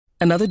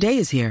Another day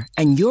is here,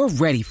 and you're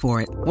ready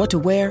for it. What to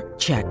wear?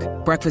 Check.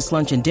 Breakfast,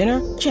 lunch, and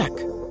dinner? Check.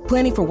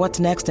 Planning for what's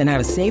next and how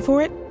to save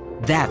for it?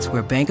 That's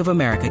where Bank of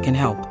America can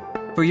help.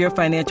 For your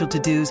financial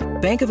to-dos,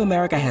 Bank of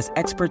America has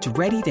experts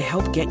ready to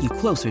help get you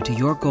closer to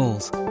your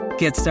goals.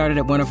 Get started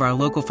at one of our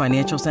local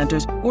financial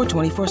centers or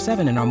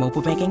 24/7 in our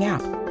mobile banking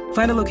app.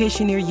 Find a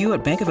location near you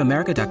at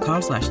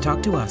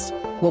bankofamerica.com/talktous.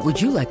 What would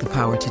you like the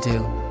power to do?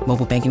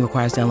 Mobile banking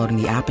requires downloading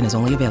the app and is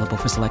only available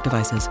for select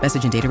devices.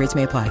 Message and data rates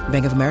may apply.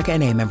 Bank of America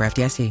N.A., member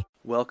FDIC.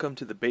 Welcome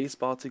to the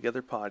Baseball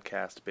Together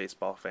podcast,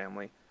 baseball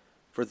family.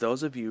 For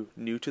those of you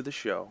new to the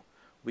show,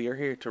 we are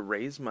here to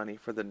raise money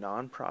for the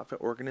nonprofit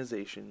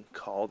organization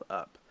called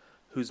UP,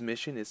 whose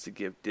mission is to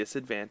give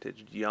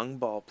disadvantaged young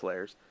ball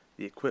players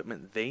the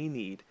equipment they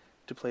need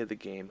to play the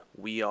game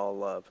we all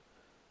love.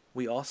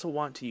 We also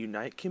want to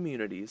unite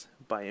communities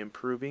by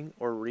improving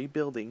or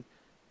rebuilding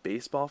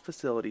baseball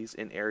facilities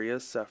in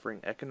areas suffering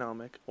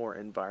economic or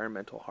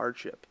environmental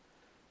hardship.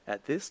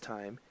 At this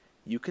time,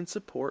 you can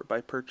support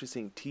by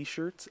purchasing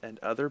t-shirts and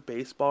other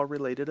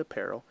baseball-related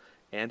apparel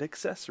and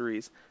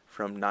accessories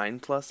from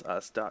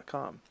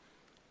 9plusus.com.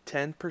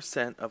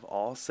 10% of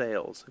all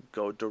sales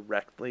go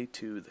directly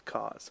to the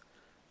cause.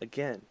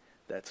 Again,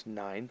 that's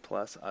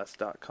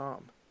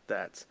 9plusus.com.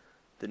 That's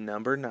the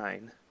number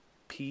 9,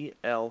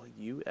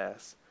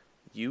 PLUSUS.com.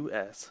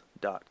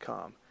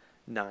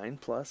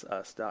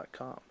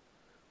 9plusus.com.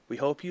 We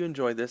hope you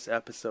enjoy this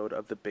episode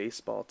of the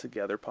Baseball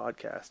Together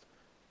podcast,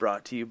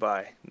 brought to you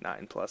by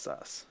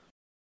 9plusus.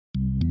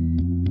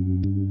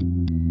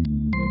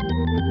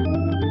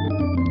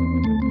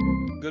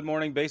 Good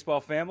morning, baseball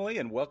family,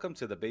 and welcome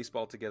to the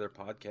Baseball Together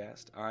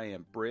podcast. I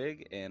am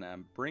Brig, and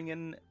I'm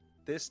bringing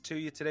this to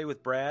you today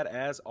with Brad,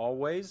 as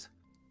always.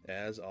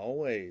 As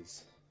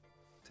always.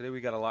 Today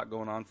we got a lot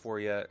going on for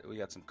you. We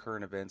got some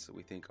current events that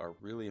we think are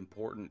really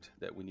important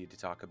that we need to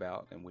talk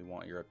about, and we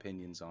want your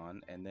opinions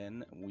on. And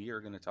then we are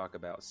going to talk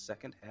about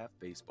second half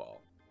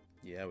baseball.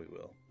 Yeah, we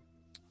will.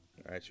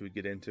 All right, should we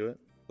get into it?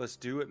 Let's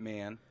do it,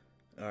 man.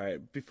 All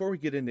right, before we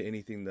get into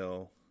anything,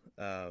 though,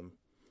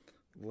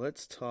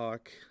 let's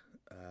talk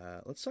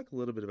a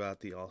little bit about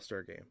the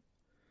All-Star game.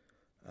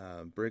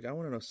 Brig, I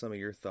want to know some of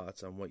your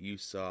thoughts on what you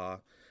saw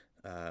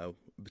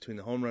between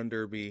the Home Run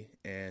Derby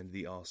and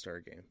the All-Star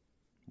game.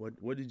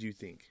 What did you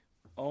think?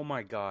 Oh,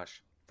 my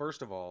gosh.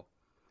 First of all,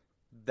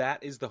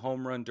 that is the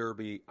Home Run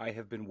Derby I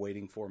have been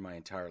waiting for my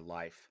entire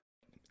life.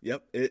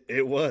 Yep,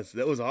 it was.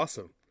 That was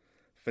awesome.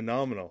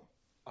 Phenomenal.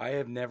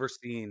 I've never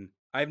seen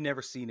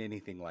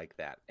anything like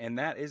that. And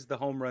that is the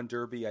Home Run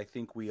Derby I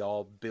think we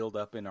all build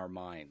up in our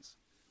minds.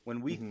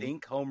 When we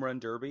think Home Run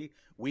Derby,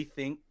 we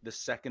think the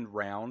second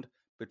round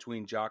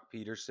between Jock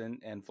Peterson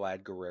and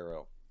Vlad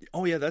Guerrero.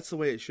 Oh, yeah, that's the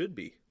way it should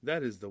be.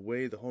 That is the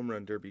way the Home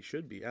Run Derby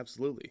should be.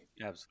 Absolutely.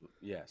 Absolutely.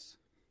 Yes.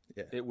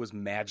 Yeah. It was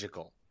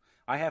magical.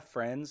 I have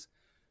friends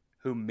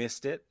who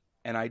missed it,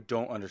 and I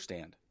don't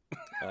understand.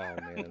 Oh,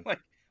 man.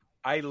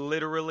 I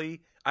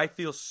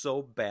feel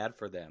so bad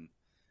for them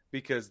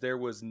because there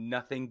was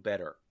nothing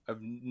better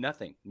of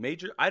nothing.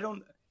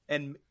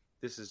 And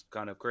this is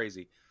kind of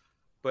crazy,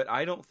 but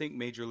I don't think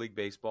Major League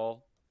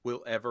Baseball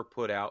will ever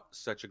put out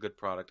such a good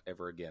product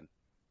ever again.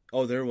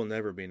 Oh, there will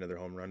never be another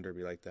Home Run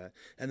Derby like that.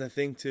 And the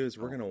thing, too, is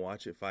we're going to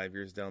watch it 5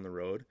 years down the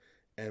road,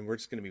 and we're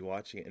just going to be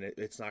watching it, and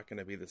it's not going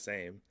to be the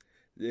same.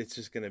 It's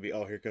just going to be,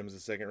 oh, here comes the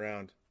second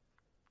round.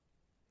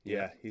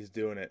 Yeah, he's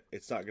doing it.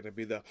 It's not going to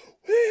be the,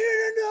 we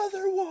hit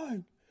another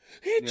one.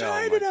 He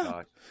tied it up.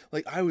 God.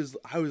 Like, I was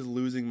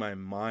losing my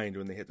mind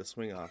when they hit the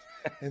swing off.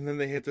 And then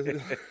they hit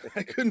the,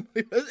 I couldn't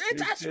believe it.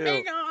 It's a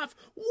swing off.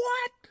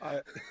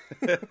 What?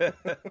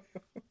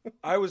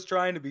 I was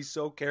trying to be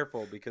so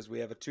careful because we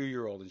have a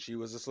 2-year-old and she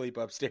was asleep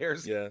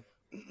upstairs. Yeah.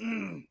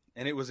 And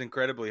it was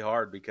incredibly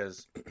hard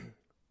because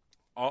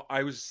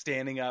I was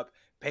standing up,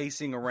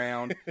 pacing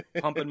around,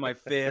 pumping my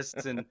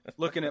fists and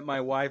looking at my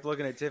wife,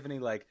 looking at Tiffany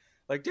like,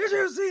 did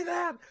you see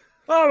that?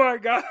 Oh my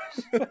gosh.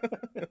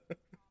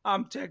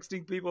 I'm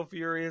texting people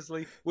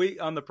furiously. We,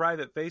 on the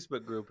private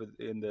Facebook group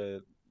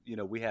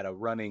we had a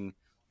running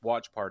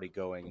watch party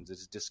going and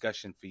this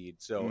discussion feed.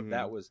 So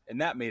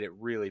that made it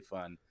really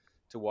fun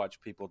to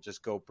watch people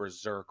just go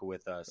berserk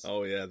with us.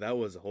 Oh yeah, that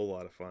was a whole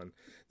lot of fun.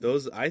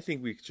 I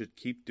think we should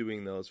keep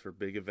doing those for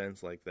big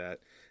events like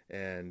that,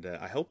 and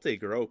I hope they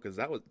grow because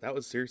that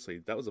was seriously,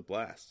 that was a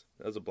blast.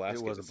 That was a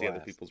blast to see other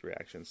people's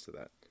reactions to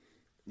that.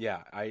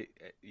 Yeah,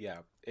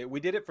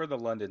 we did it for the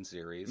London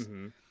series,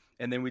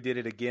 and then we did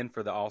it again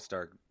for the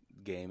All-Star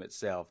game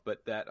itself.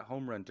 But that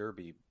Home Run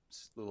Derby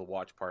little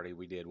watch party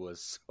we did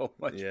was so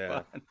much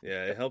fun.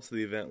 Yeah, it helps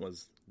the event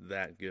was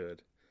that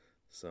good.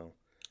 So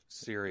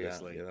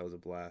seriously, yeah, that was a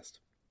blast.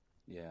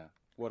 Yeah,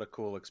 what a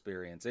cool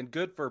experience, and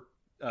good for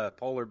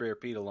Polar Bear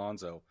Pete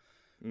Alonso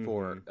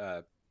for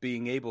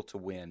being able to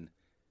win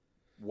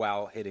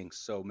while hitting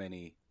so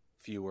many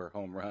fewer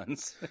home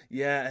runs.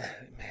 Yeah,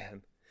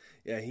 man.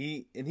 Yeah,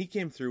 he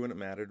came through when it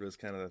mattered was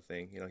kind of the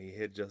thing. You know, he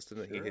hit just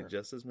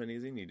as many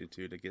as he needed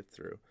to get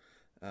through.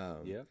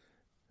 Yeah.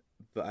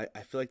 But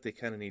I feel like they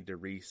kind of need to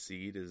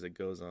reseed as it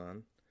goes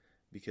on,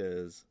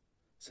 because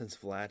since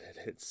Vlad had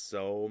hit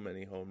so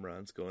many home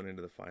runs going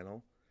into the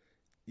final,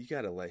 you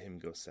got to let him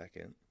go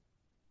second.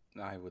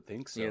 I would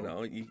think so. You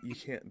know, you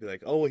can't be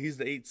like, oh, well, he's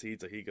the 8 seed,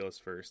 so he goes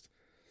first.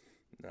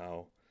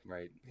 No,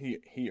 Right.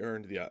 he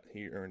earned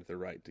the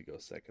right to go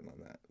second on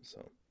that.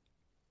 So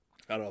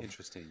I don't know.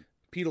 Interesting.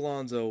 Pete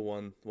Alonso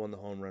won the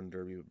home run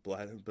derby,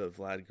 but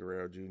Vlad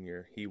Guerrero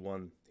Jr. he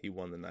won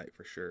the night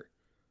for sure.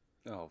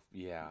 Oh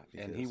yeah,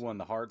 and he Because- won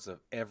the hearts of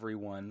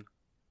everyone.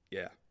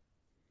 Yeah,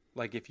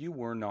 Like if you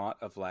were not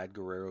a Vlad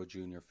Guerrero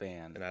Jr.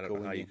 fan, and I don't know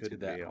going how you into couldn't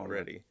that be home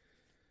already. run,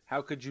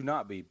 how could you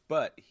not be?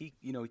 But he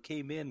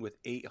came in with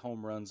 8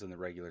 home runs in the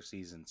regular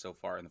season so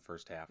far in the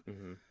first half,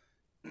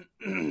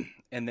 Mm-hmm.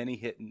 and then he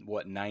hit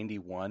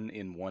 91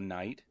 in one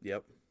night.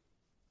 Yep.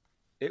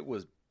 It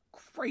was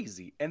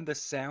crazy, and the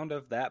sound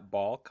of that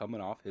ball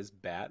coming off his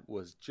bat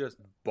was just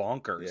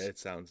bonkers. Yeah, it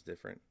sounds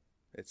different.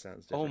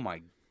 Oh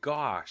my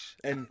gosh!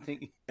 And- I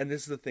think, And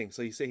this is the thing.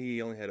 So you say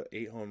he only had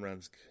 8 home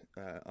runs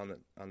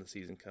on the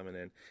season coming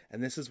in,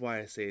 and this is why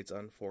I say it's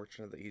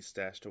unfortunate that he's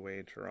stashed away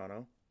in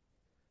Toronto,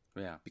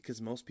 yeah,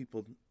 because most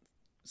people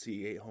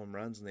see 8 home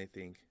runs and they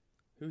think,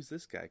 "Who's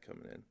this guy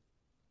coming in?"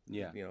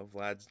 yeah, You know,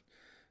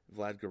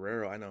 Vlad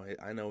Guerrero.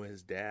 I know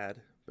his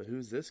dad, but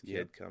who's this kid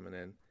Yep. coming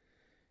in?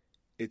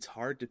 It's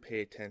hard to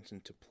pay attention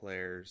to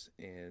players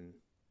in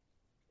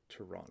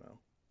Toronto.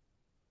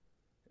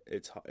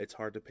 It's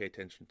hard to pay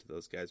attention to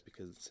those guys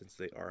because since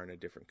they are in a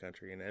different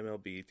country, and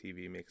MLB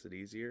TV makes it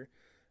easier,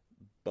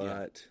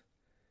 but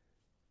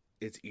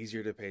it's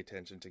easier to pay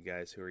attention to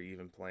guys who are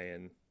even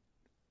playing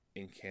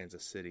in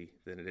Kansas City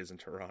than it is in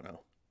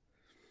Toronto.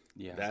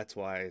 yeah. That's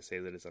why I say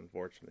that it's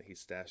unfortunate he's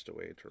stashed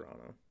away in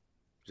Toronto.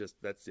 Just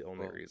that's the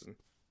only Well- reason.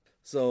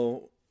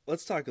 So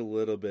let's talk a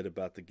little bit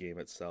about the game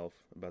itself,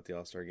 about the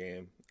All-Star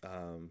game.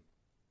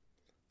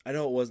 I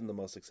know it wasn't the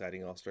most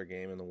exciting All-Star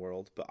game in the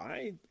world, but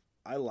I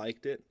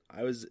liked it.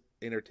 I was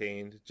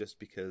entertained just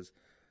because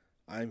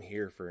I'm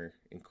here for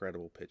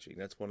incredible pitching.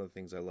 That's one of the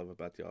things I love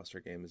about the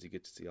All-Star game is you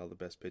get to see all the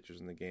best pitchers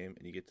in the game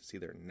and you get to see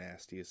their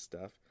nastiest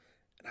stuff.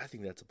 And I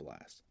think that's a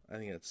blast. I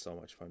think that's so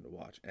much fun to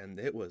watch. And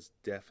it was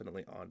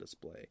definitely on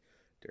display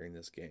during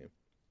this game.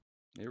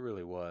 It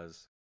really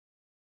was.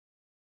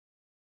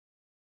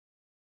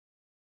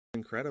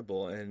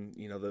 Incredible. And,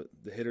 you know, the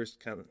hitters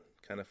kind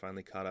of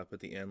finally caught up at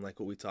the end, like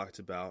what we talked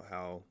about,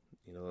 how,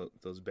 you know,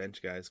 those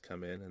bench guys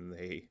come in and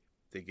they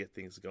get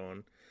things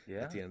going Yeah,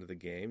 at the end of the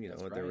game. You know,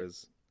 That's there right.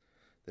 was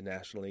the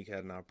National League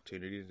had an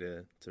opportunity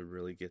to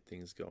really get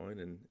things going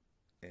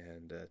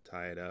and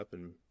tie it up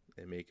and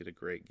make it a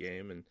great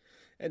game.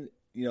 And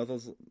you know,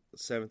 those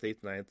 7th,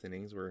 8th, 9th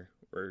innings were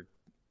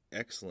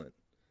excellent.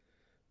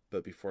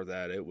 But before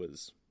that, it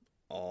was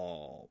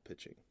all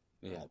pitching.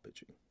 Yeah. All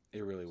pitching.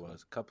 it really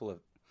was. Couple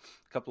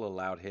of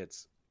loud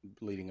hits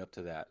leading up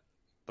to that,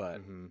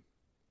 but Hmm.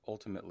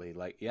 ultimately,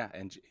 like, yeah,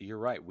 and you're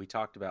right. We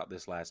talked about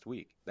this last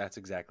week. That's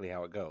exactly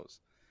how it goes,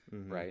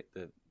 Hmm. right?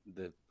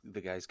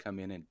 The guys come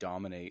in and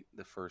dominate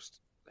the first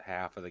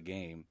half of the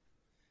game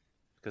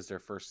because they're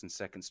first and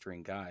second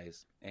string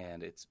guys,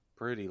 and it's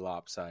pretty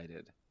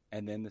lopsided.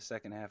 And then the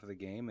second half of the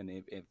game, and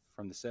if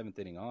from the 7th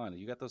inning on,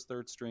 you got those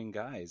third string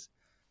guys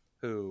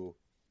who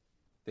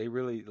they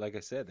really, like I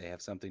said, they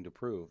have something to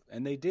prove,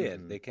 and they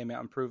did. Mhm. They came out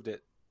and proved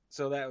it.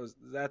 So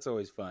that's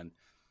always fun.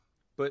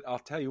 But I'll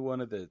tell you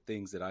one of the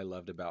things that I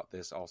loved about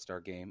this All-Star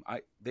game.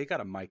 They got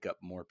to mic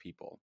up more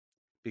people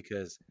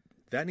because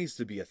That needs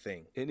to be a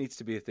thing. it needs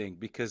to be a thing.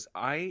 Because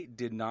I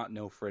did not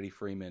know Freddie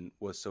Freeman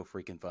was so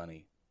freaking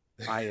funny.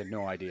 I had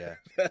no idea.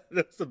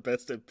 That's the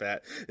best at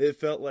bat. It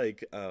felt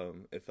like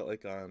on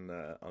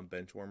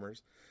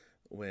Benchwarmers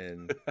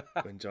when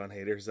John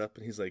Hader's up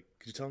and he's like,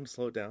 "Could you tell him to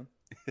slow it down?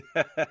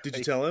 Did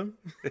you tell him?"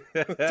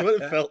 That's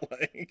what it felt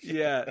like.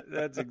 Yeah,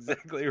 that's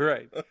exactly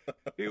right.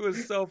 He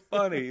was so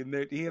funny, and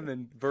he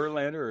and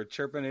Verlander are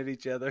chirping at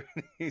each other.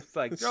 He's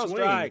like, "Throw a Swing.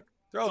 strike,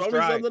 throw a Throw me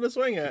strike." something to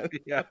swing at.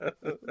 Yeah.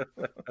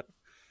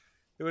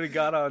 When he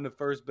got on the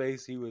first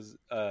base, he was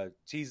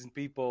cheesing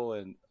people,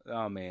 and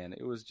oh man,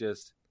 it was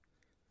just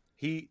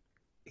he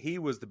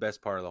was the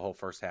best part of the whole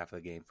first half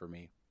of the game for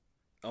me.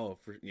 Oh,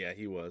 yeah,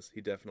 he was. He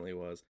definitely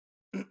was.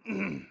 I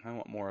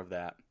want more of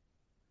that.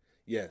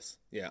 Yes,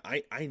 yeah.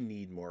 I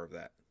need more of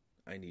that.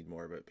 I need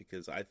more of it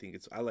because I think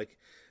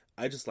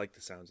I just like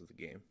the sounds of the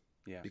game.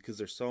 Yeah. Because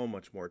there's so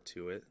much more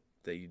to it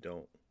that you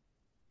don't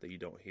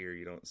hear,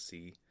 you don't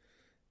see,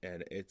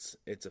 and it's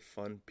a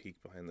fun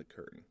peek behind the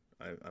curtain.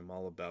 I'm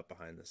all about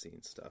behind the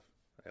scenes stuff.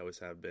 I always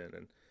have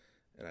been,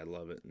 and I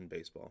love it in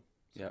baseball.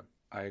 So Yep,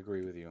 I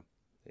agree with you.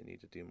 they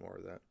need to do more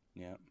of that.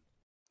 Yeah.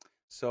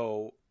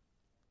 So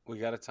we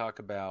got to talk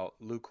about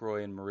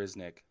Lucroy and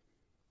Marisnik.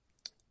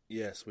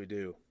 Yes, we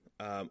do.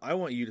 I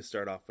want you to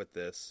start off with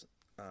this.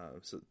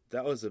 So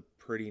that was a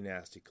pretty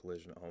nasty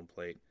collision at home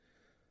plate.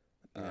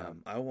 Yeah.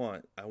 I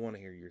want to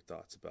hear your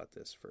thoughts about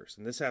this first.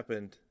 And this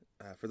happened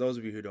for those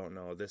of you who don't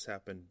know. This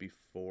happened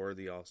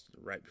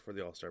right before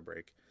the All-Star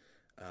break.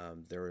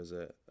 There was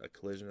a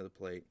collision at the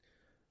plate.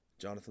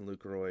 Jonathan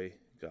Lucroy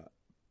got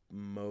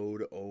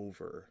mowed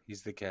over.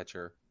 He's the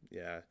catcher.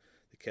 Yeah,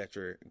 the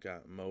catcher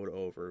got mowed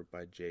over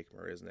by Jake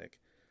Marisnik.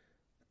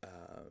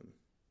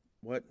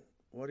 What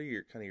are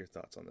your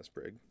thoughts on this,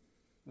 Brig?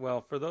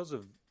 Well, for those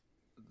of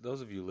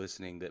you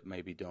listening that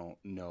maybe don't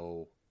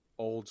know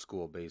old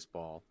school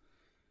baseball,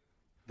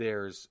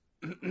 there's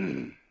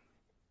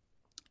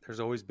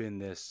always been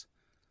this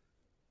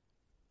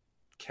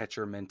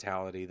catcher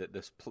mentality that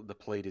the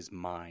plate is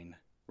mine,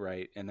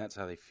 right? And that's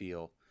how they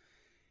feel.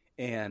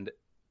 And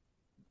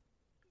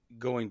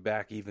going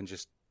back even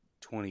just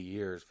 20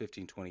 years,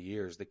 15, 20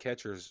 years, the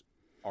catchers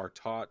are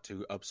taught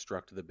to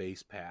obstruct the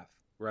base path,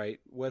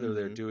 right? Whether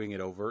they're doing it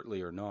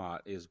overtly or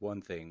not is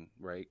one thing,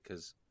 right?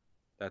 Because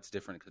that's a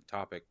different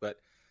topic. But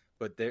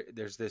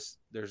there's this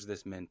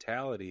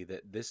mentality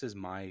that this is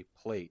my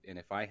plate, and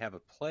if I have a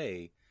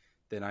play,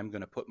 then I'm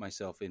going to put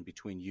myself in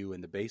between you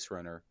and the base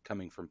runner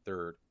coming from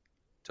third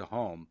to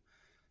home.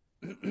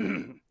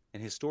 And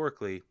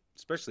historically,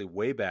 especially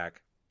way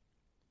back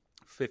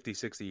 50,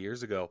 60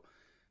 years ago,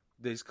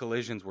 these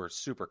collisions were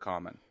super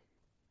common.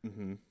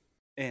 Mm-hmm.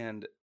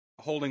 And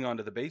holding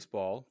onto the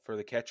baseball for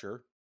the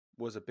catcher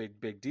was a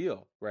big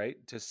deal, right?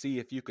 To see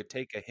if you could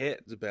take a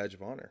hit. It's a badge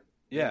of honor.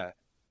 Yeah,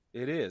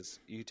 it is.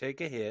 You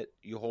take a hit,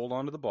 you hold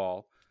onto the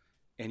ball,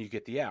 and you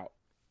get the out,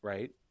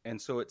 right?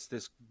 And so it's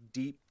this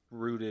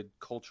deep-rooted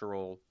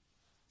cultural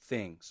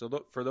thing.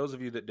 So for those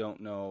of you that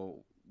don't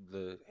know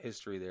the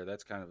history there,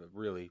 that's kind of a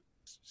really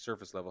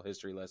surface-level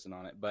history lesson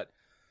on it. But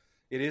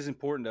it is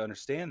important to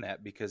understand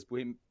that because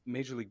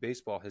Major League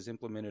Baseball has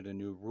implemented a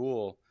new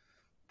rule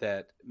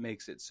that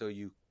makes it so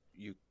you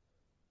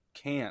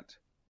can't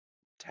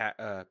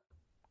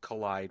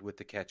collide with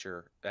the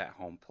catcher at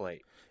home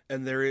plate.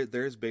 And there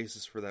is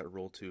basis for that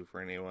rule too. For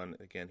anyone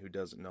again who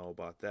doesn't know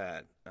about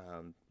that,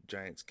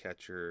 Giants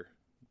catcher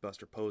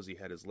Buster Posey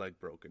had his leg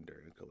broken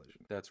during a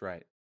collision. That's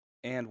right.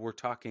 And we're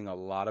talking a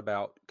lot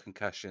about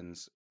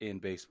concussions in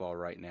baseball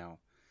right now.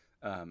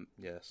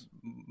 Yes,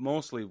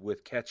 mostly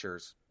with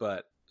catchers,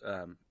 but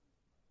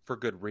for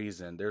good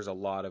reason. There's a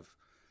lot of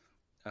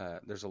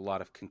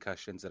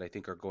concussions that I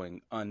think are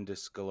going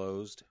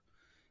undisclosed,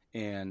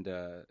 and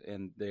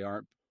they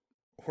aren't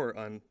or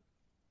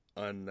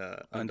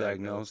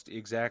undiagnosed.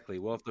 Exactly.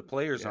 Well, if the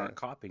players aren't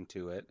copping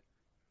to it,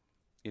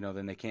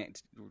 then they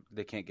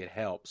can't get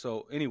help.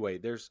 So anyway,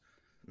 there's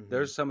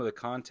some of the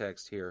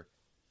context here.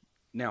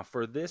 Now,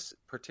 for this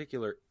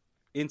particular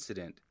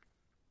incident,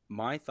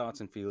 my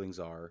thoughts and feelings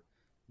are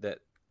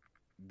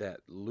that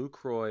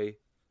Lucroy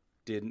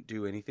didn't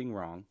do anything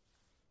wrong,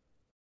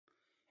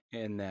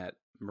 and that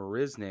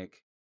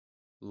Marisnick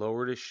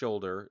lowered his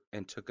shoulder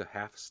and took a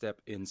half step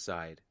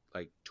inside,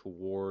 like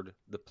toward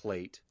the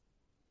plate,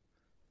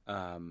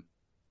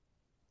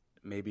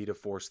 maybe to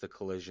force the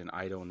collision.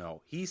 I don't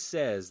know. He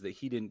says that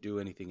he didn't do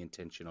anything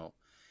intentional,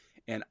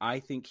 and I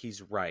think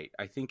he's right.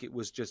 I think it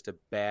was just a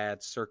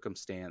bad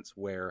circumstance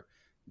where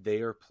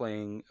they are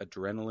playing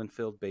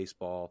adrenaline-filled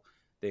baseball.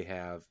 They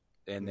have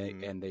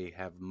they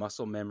have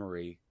muscle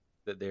memory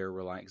that they're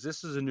relying. Because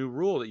this is a new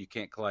rule that you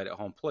can't collide at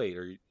home plate,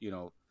 or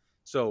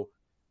so.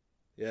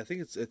 Yeah, I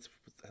think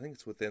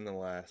it's within the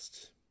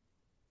last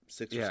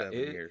 6 or 7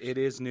 years. It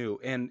is new,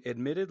 and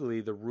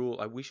admittedly, the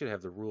rule we should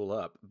have the rule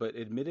up, but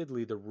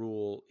admittedly, the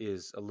rule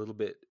is a little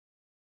bit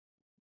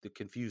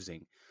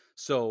confusing.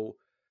 So,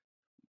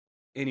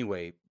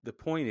 anyway, the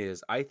point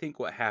is, I think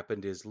what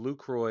happened is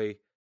Lucroy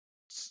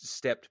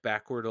stepped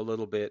backward a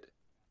little bit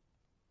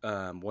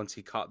once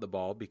he caught the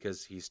ball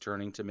because he's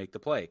turning to make the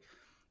play,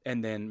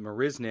 and then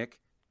Marisnick,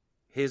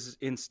 his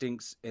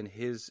instincts and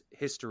his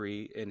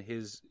history and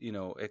his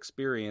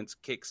experience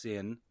kicks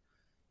in,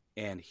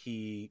 and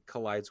he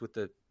collides with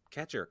the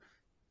catcher.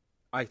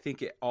 I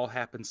think it all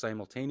happened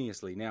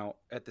simultaneously. Now,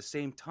 at the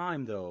same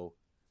time, though,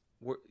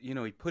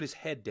 he put his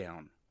head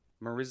down.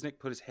 Marisnick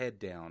put his head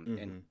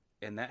down,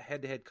 and that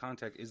head-to-head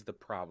contact is the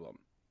problem.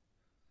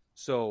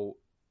 So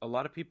a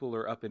lot of people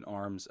are up in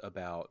arms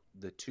about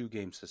the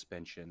 2-game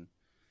suspension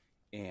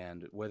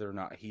and whether or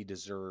not he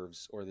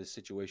deserves or the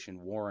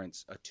situation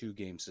warrants a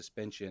 2-game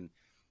suspension.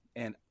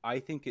 And I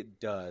think it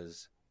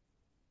does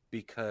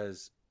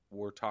because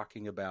we're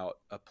talking about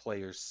a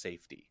player's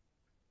safety.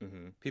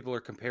 Mm-hmm. People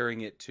are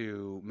comparing it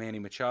to Manny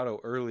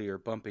Machado earlier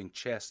bumping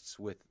chests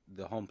with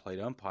the home plate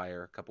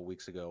umpire a couple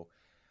weeks ago,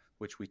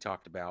 which we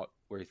talked about,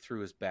 where he threw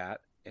his bat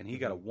and he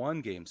got a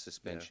 1-game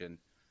suspension. Yeah.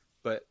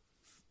 But,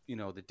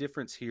 the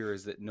difference here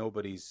is that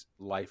nobody's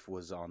life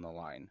was on the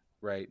line,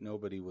 right?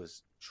 Nobody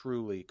was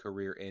truly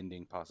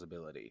career-ending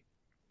possibility.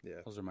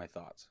 Yeah. Those are my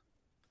thoughts.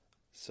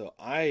 So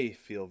I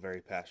feel very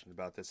passionate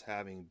about this,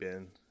 having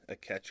been a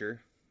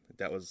catcher.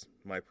 That was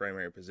my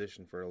primary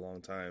position for a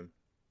long time.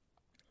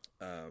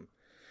 And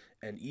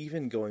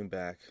even going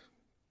back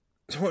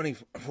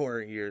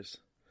 24 years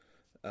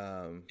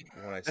when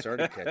I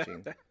started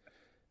catching,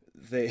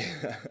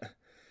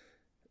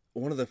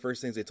 one of the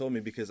first things they told me,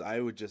 because I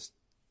would just,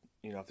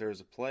 if there was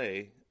a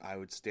play, I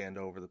would stand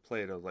over the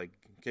plate. I was like,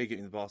 okay, get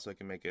me the ball so I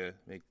can make the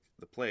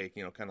play,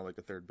 kind of like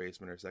a third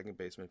baseman or second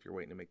baseman if you're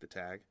waiting to make the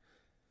tag.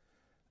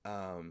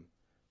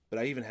 But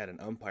I even had an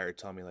umpire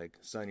tell me, like,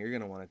 son, you're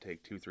going to want to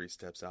take 2-3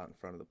 steps out in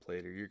front of the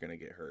plate or you're going to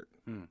get hurt.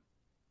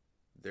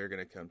 They're going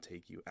to come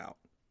take you out.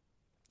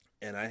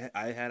 And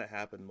I had it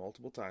happen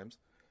multiple times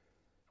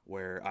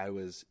where I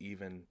was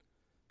even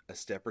a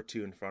step or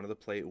two in front of the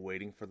plate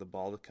waiting for the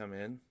ball to come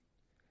in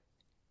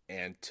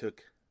and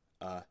took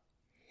a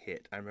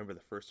hit. I remember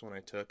the first one I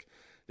took,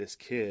 this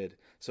kid.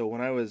 So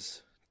when I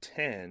was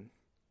 10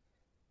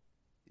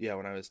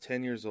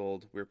 years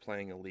old, we were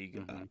playing a league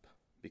up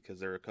because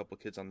there were a couple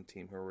kids on the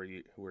team who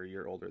were a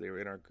year older. They were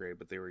in our grade,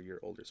 but they were a year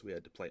older, so we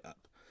had to play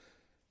up.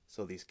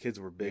 So these kids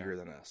were bigger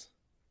than us,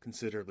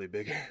 considerably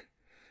bigger.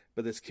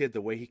 But this kid,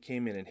 the way he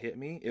came in and hit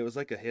me, it was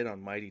like a hit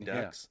on Mighty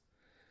Ducks.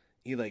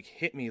 He like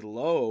hit me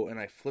low, and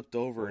I flipped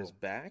over his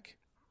back,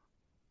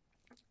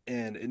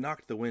 and it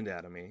knocked the wind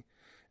out of me.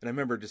 And I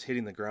remember just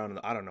hitting the ground,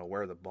 and I don't know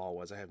where the ball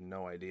was. I have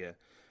no idea.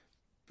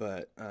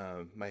 But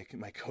my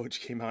coach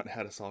came out and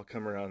had us all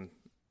come around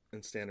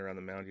and stand around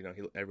the mound. You know,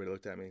 everybody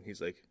looked at me, and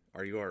he's like,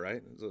 "Are you all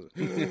right?" And I was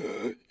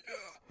like,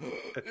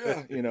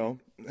 yeah, you know.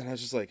 And I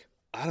was just like,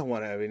 I don't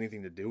want to have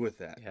anything to do with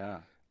that. Yeah.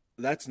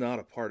 That's not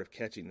a part of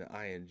catching that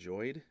I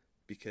enjoyed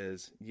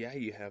because, yeah,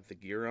 you have the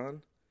gear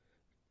on,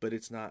 but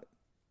it's not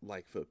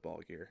like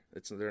football gear.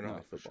 They're not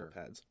like football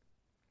pads.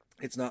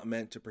 It's not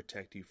meant to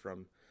protect you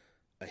from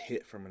a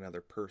hit from another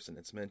person.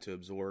 It's meant to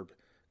absorb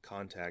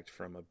contact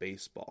from a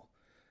baseball.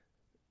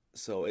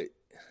 So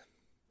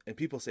and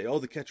people say, "Oh,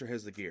 the catcher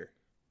has the gear."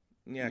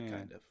 Yeah,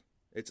 kind of.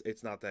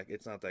 It's not that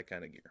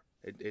kind of gear.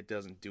 It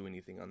doesn't do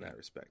anything on that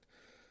respect.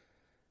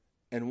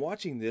 And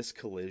watching this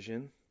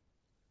collision,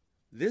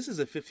 this is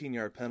a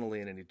 15-yard penalty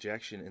and an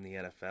ejection in the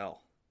NFL.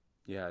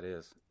 Yeah, it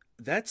is.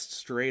 That's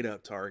straight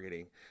up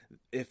targeting.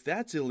 If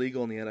that's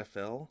illegal in the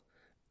NFL,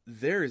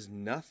 there is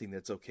nothing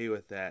that's okay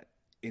with that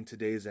in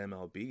today's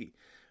MLB.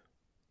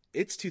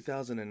 It's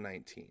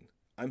 2019.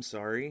 I'm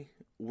sorry,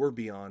 we're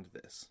beyond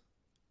this,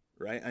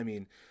 right? I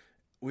mean,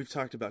 we've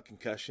talked about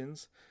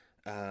concussions.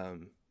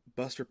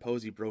 Buster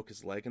Posey broke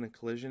his leg in a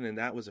collision, and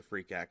that was a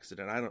freak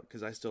accident.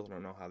 Because I still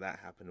don't know how that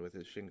happened with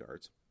his shin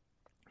guards.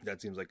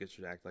 That seems like it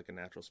should act like a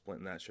natural splint,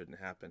 and that shouldn't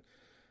happen.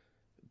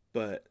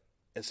 But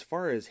as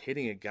far as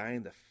hitting a guy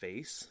in the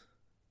face,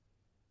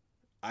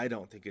 I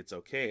don't think it's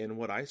okay.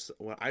 And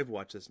I've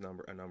watched this a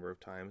number of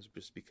times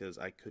just because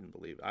I couldn't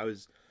believe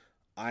it.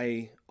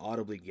 I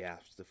audibly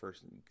gasped the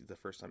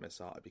first time I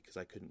saw it because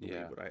I couldn't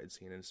believe what I had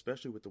seen, and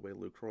especially with the way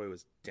Lucroy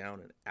was down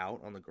and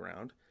out on the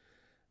ground.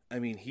 I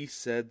mean, he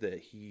said that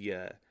he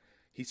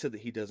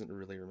doesn't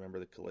really remember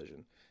the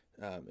collision.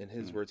 In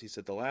his words, he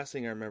said, "The last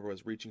thing I remember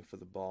was reaching for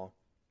the ball.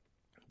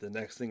 The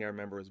next thing I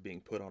remember was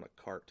being put on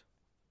a cart."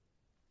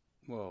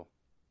 Whoa.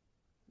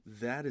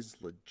 That is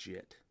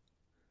legit.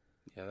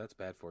 Yeah, that's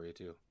bad for you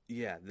too.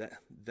 Yeah,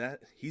 that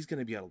he's going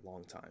to be out a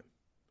long time.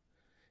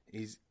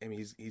 He's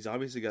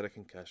obviously got a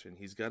concussion.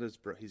 He's got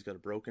a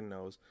broken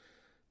nose,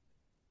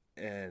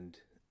 and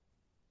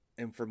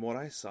from what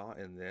I saw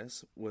in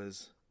this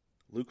was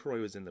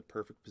Lucroy was in the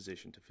perfect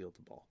position to field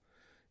the ball.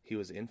 He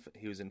was in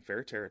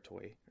fair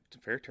territory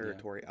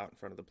out in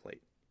front of the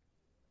plate.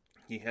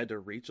 He had to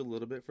reach a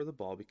little bit for the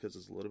ball because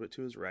it's a little bit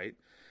to his right,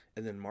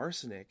 and then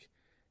Marcinick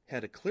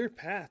had a clear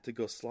path to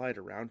go slide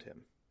around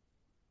him.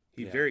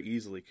 He very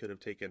easily could have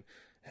taken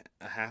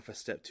a half a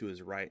step to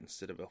his right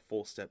instead of a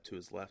full step to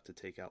his left to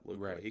take out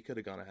Lucroy. Right. He could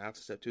have gone a half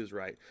step to his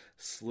right,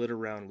 slid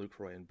around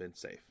Lucroy, and been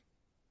safe.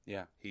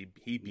 Yeah, he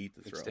beat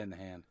the throw. Extend the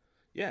hand.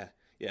 Yeah.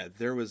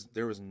 There was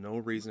no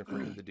reason for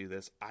him to do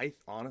this. I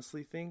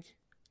honestly think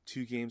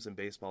 2 games in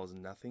baseball is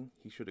nothing.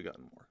 He should have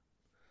gotten more.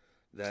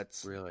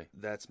 That's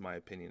my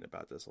opinion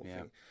about this whole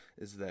thing.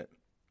 Is that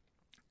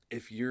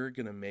if you're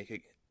gonna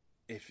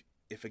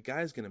if a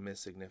guy's gonna miss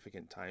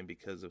significant time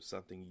because of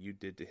something you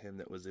did to him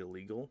that was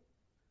illegal,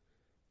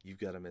 you've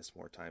got to miss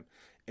more time.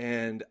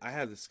 And I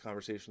have this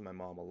conversation with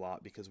my mom a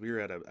lot because we were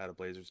at a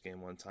Blazers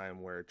game one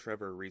time where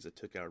Trevor Ariza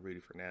took out Rudy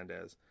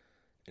Fernandez,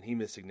 and he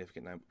missed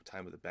significant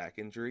time with a back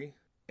injury.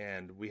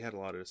 And we had a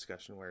lot of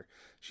discussion where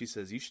she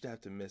says you should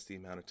have to miss the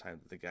amount of time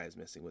that the guy's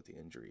missing with the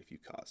injury if you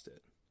caused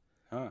it.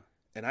 Huh.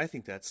 And I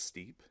think that's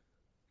steep,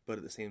 but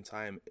at the same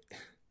time,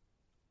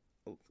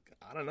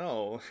 I don't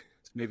know.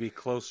 It's maybe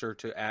closer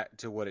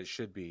to what it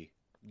should be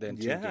than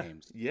 2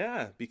 games.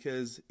 Yeah,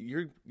 because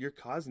you're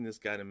causing this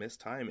guy to miss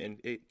time, and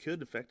it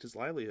could affect his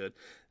livelihood.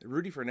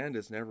 Rudy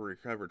Fernandez never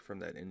recovered from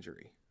that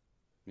injury.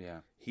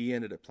 Yeah, he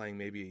ended up playing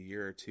maybe a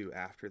year or 2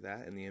 after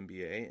that in the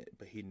NBA,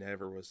 but he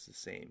never was the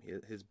same.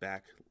 His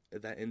back,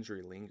 that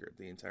injury lingered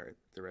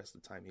the rest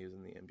of the time he was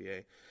in the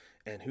NBA,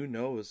 and who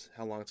knows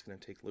how long it's going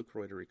to take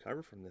Lucroy to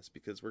recover from this?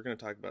 Because we're going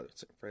to talk about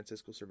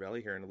Francisco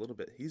Cervelli here in a little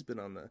bit. He's been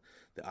on the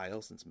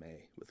IL since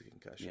May with a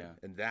concussion,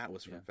 and that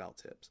was from foul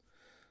tips.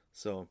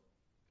 So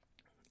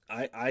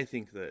I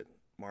think that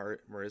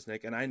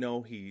Marisnick, and I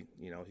know he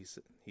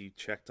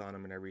checked on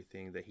him and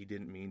everything, that he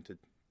didn't mean to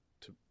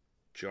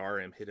jar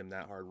him, hit him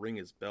that hard, ring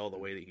his bell the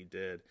way that he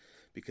did,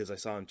 because I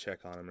saw him check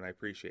on him, and I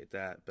appreciate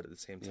that. But at the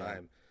same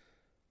time,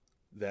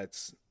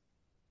 that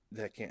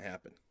can't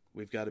happen.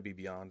 We've got to be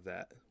beyond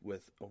that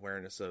with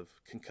awareness of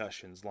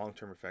concussions,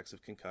 long-term effects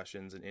of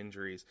concussions and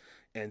injuries.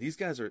 And these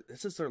guys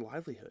this is their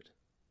livelihood.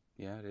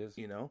 Yeah, it is.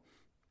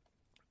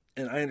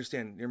 And I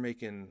understand you're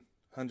making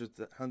hundreds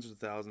of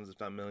thousands, if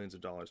not millions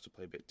of dollars to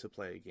play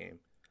a game.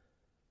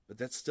 But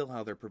that's still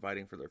how they're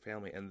providing for their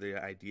family. And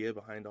the idea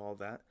behind all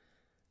that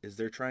is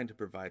they're trying to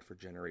provide for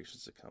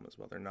generations to come as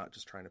well. They're not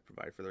just trying to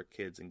provide for their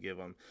kids and give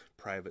them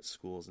private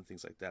schools and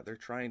things like that. They're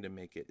trying to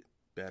make it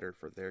better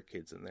for their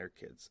kids and their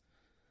kids.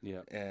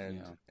 Yeah.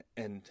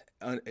 And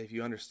if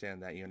you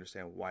understand that, you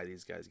understand why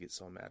these guys get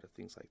so mad at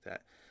things like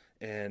that.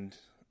 And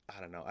I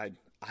don't know. I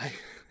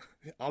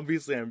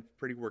obviously I'm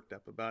pretty worked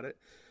up about it.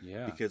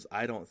 Yeah. Because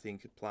I don't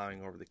think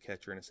plowing over the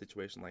catcher in a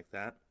situation like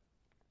that,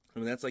 I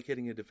mean, that's like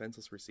hitting a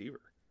defenseless receiver.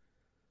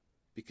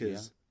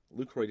 Because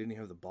Lucroy didn't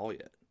have the ball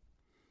yet.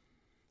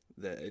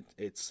 That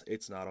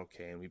it's not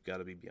okay, and we've got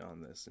to be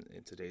beyond this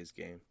in today's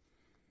game.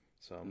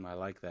 So I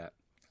like that.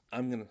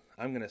 I'm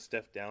gonna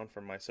step down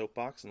from my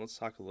soapbox and let's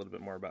talk a little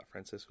bit more about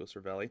Francisco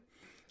Cervelli.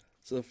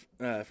 So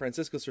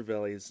Francisco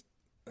Cervelli's,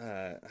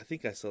 I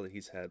think I saw that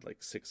he's had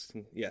like six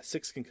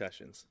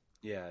concussions.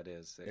 Yeah, it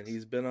is. And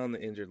he's been on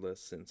the injured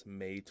list since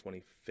May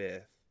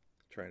 25th,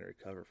 trying to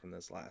recover from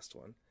this last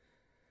one.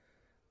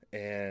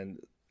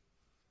 And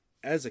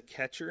as a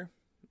catcher,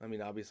 I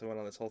mean, obviously I went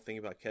on this whole thing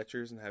about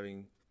catchers and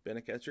having been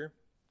a catcher.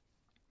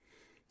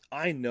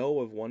 I know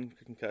of one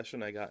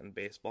concussion I got in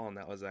baseball, and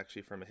that was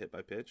actually from a hit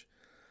by pitch.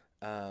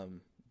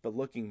 But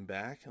looking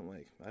back, I'm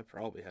like, I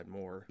probably had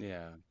more.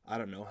 Yeah. I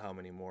don't know how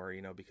many more,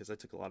 because I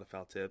took a lot of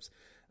foul tips.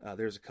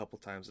 There's a couple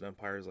times that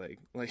umpires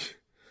when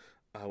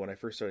I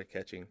first started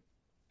catching,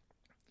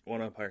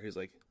 one umpire, he's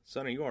like,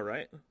 "Son, are you all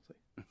right?"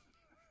 I was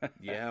like,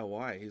 "Yeah,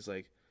 why?" He's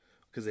like,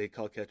 because they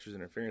call catcher's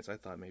interference. I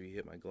thought maybe he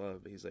hit my glove,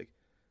 but he's like,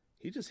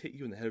 "He just hit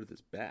you in the head with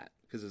his bat,"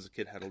 because his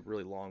kid had a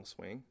really long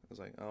swing. I was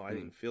like, "Oh, I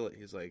didn't feel it."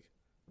 He's like,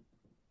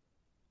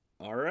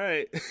 "All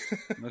right."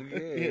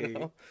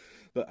 Okay.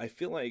 But I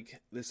feel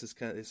like this is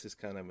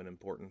kind of an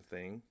important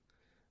thing,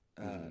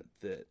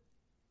 that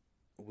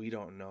we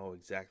don't know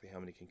exactly how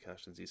many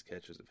concussions these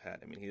catchers have had.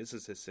 I mean, this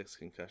is his sixth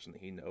concussion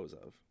that he knows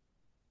of.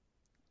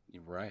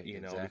 You're right.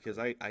 Exactly. Because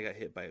I got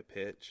hit by a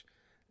pitch,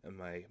 and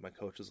my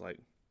coach was like,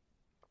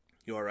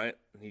 "You all right?"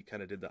 And he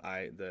kind of did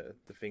the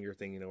finger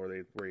thing,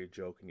 where you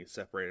joke and you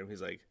separate them.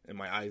 He's like, and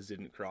my eyes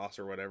didn't cross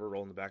or whatever,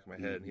 roll in the back of my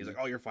head. And he's like,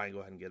 "Oh, you're fine. Go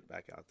ahead and get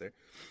back out there."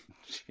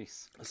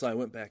 Jeez. So I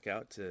went back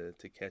out to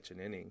catch an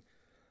inning,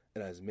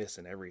 and I was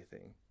missing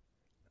everything.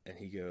 And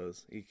he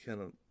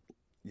kind of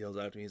yells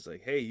out to me. He's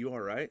like, "Hey, you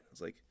all right?" I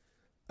was like,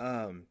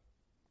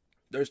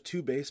 "There's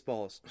two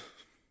baseballs."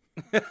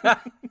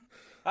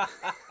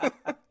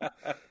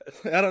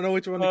 I don't know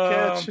which one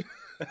to catch.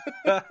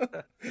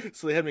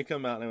 So they had me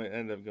come out, and I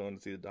ended up going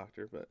to see the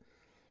doctor. But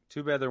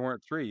too bad there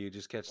weren't three. You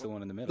just catch the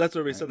one in the middle. That's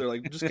what we said. They're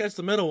like, "Just catch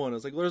the middle one." I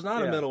was like, "Well, there's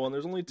not a middle one.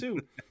 There's only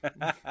two."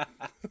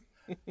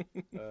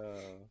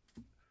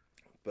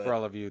 But, for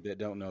all of you that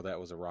don't know, that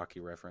was a Rocky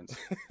reference.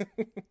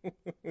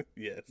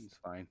 Yes. It's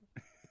fine.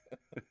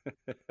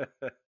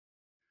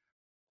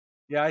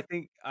 Yeah, I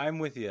think I'm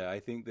with you. I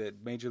think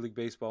that Major League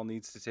Baseball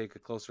needs to take a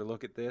closer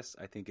look at this.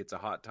 I think it's a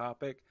hot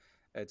topic.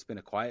 It's been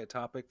a quiet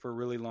topic for a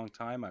really long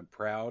time. I'm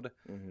proud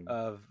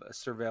of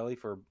Cervelli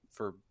for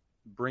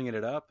bringing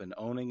it up and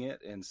owning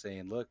it and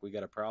saying, "Look, we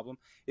got a problem."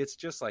 It's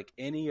just like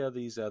any of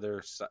these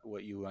other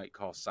what you might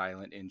call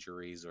silent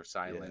injuries or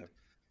silent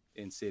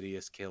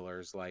insidious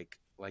killers, like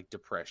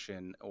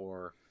depression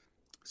or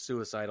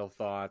suicidal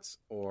thoughts,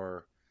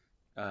 or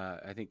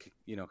I think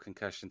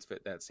concussions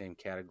fit that same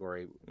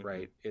category,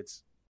 right?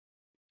 It's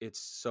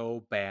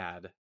so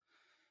bad,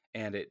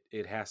 and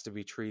it has to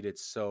be treated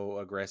so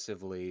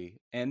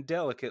aggressively and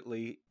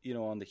delicately.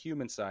 On the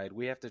human side,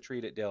 we have to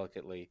treat it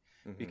delicately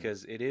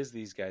because it is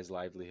these guys'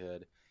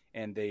 livelihood,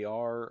 and they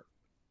are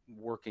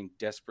working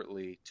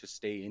desperately to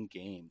stay in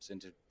games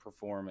and to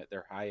perform at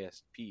their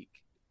highest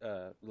peak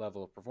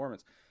level of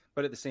performance.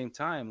 But at the same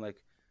time,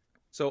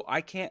 so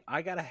I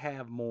gotta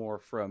have more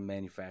from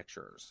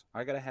manufacturers.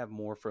 I gotta have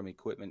more from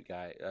equipment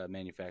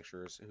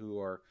manufacturers who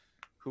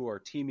are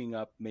teaming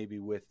up maybe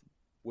with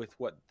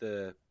what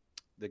the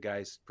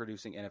guys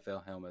producing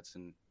NFL helmets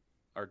and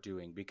are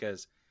doing,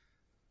 because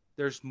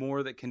there's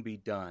more that can be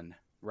done,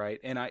 right?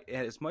 And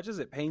as much as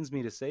it pains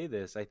me to say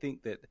this, I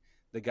think that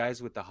the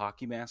guys with the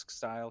hockey mask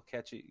style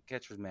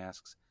catcher's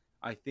masks,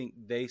 I think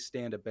they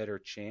stand a better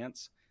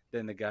chance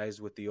than the guys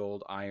with the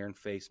old iron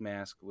face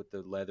mask with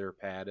the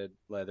padded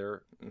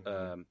leather.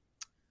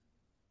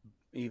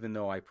 Even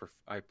though I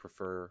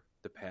prefer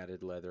the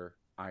padded leather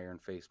iron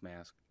face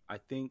mask, I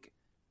think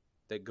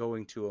that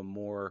going to a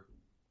more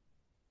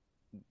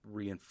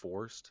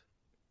reinforced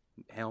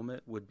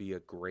helmet would be a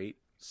great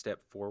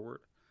step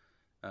forward.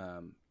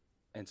 And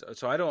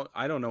so I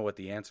don't know what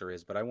the answer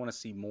is, but I want to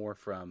see more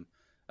from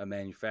a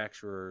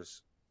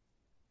manufacturer's,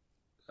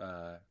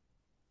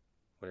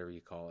 whatever you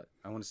call it.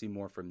 I want to see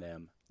more from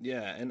them.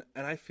 Yeah, and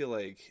I feel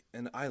like,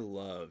 and I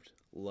loved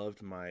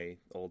my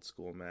old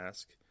school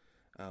mask.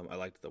 I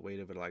liked the weight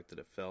of it. I liked that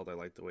it felt. I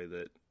liked the way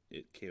that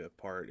it came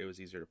apart. It was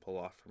easier to pull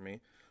off for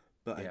me.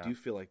 But I do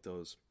feel like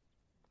those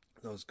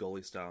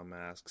goalie style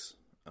masks,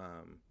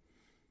 I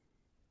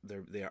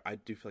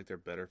do feel like they're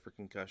better for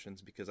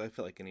concussions, because I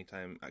feel like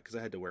anytime, because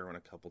I had to wear one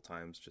a couple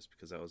times just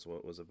because that was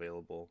what was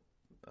available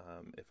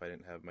if I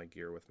didn't have my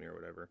gear with me or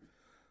whatever.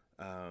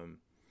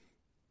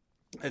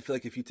 I feel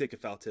like if you take a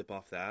foul tip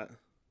off that,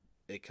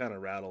 it kind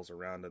of rattles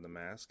around in the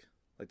mask.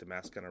 Like the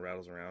mask kind of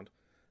rattles around,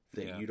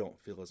 that you don't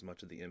feel as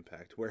much of the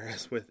impact.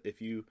 Whereas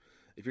if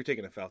you're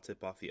taking a foul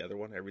tip off the other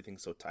one,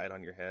 everything's so tight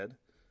on your head,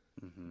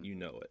 you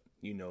know it.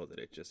 You know that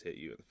it just hit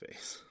you in the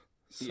face.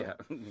 So, yeah,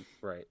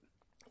 right.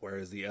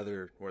 Whereas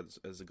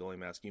as the goalie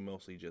mask, you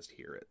mostly just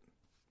hear it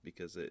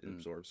because it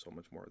absorbs so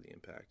much more of the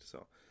impact.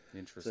 So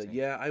Interesting. So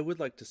yeah, I would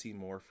like to see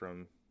more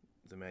from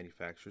the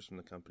manufacturers, from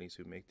the companies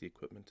who make the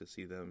equipment, to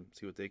see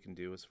what they can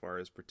do as far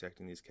as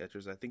protecting these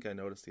catchers. I think I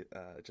noticed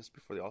just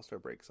before the All-Star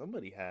break,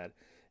 somebody had,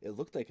 it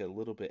looked like a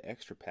little bit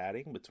extra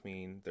padding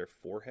between their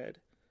forehead,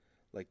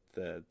 like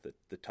the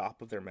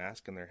top of their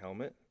mask and their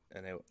helmet.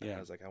 And I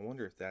was like, I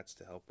wonder if that's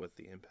to help with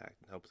the impact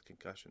and help with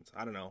concussions.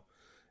 I don't know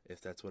if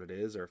that's what it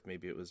is, or if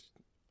maybe it was,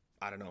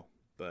 I don't know.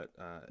 But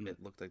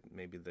it looked like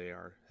maybe they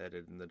are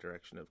headed in the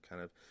direction of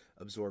kind of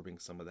absorbing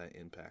some of that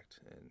impact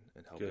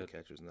and helping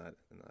catchers in that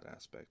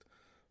aspect.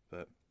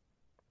 But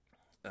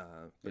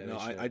no,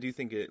 I do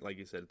think it, like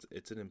you said,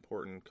 it's an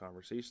important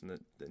conversation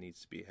that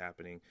needs to be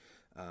happening,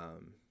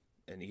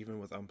 and even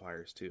with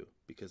umpires too,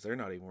 because they're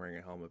not even wearing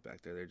a helmet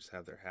back there; they just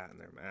have their hat and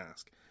their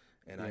mask.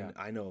 And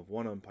I know of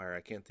one umpire,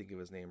 I can't think of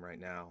his name right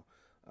now,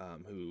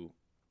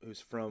 who's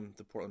from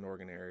the Portland,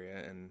 Oregon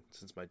area, and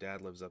since my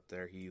dad lives up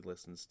there, he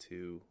listens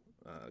to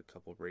a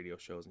couple of radio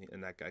shows,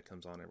 and that guy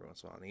comes on every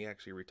once in a while, and he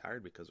actually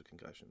retired because of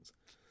concussions.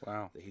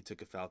 Wow. He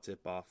took a foul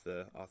tip off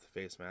the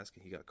face mask,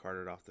 and he got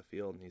carted off the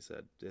field, and he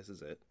said, "This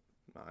is it.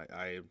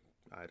 I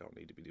don't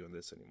need to be doing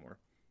this anymore."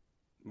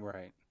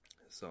 Right.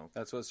 So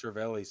that's what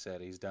Cervelli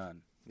said. He's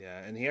done. Yeah,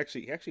 and he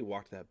actually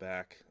walked that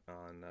back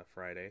on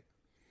Friday.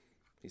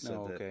 He said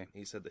that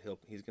he's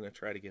going to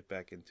try to get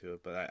back into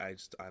it, but I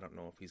don't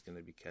know if he's going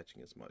to be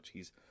catching as much.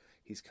 He's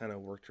kind of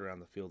worked around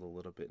the field a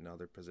little bit in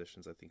other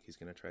positions. I think he's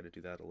going to try to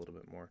do that a little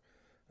bit more.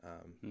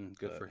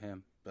 Good for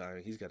him. But I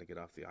mean, he's got to get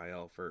off the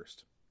IL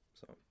first.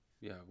 So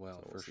yeah,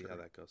 we'll see how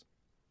that goes.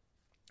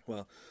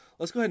 Well,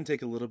 let's go ahead and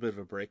take a little bit of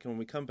a break, and when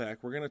we come back,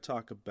 we're going to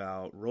talk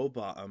about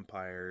robot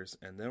umpires,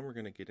 and then we're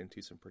going to get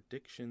into some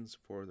predictions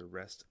for the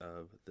rest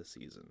of the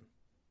season.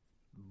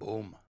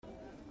 Boom.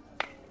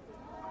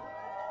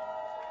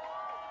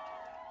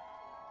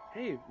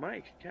 Hey,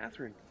 Mike,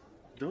 Catherine,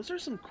 those are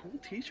some cool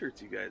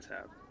t-shirts you guys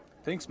have.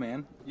 Thanks,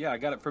 man. Yeah, I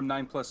got it from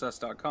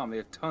 9plusus.com. They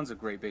have tons of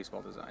great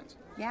baseball designs.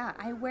 Yeah,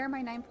 I wear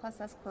my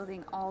 9plusus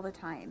clothing all the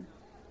time.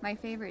 My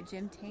favorite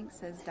gym tank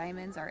says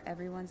diamonds are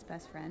everyone's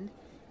best friend.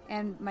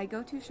 And my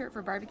go-to shirt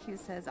for barbecue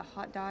says a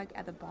hot dog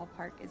at the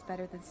ballpark is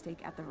better than steak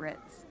at the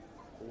Ritz.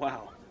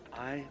 Wow,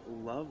 I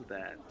love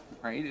that.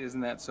 Right?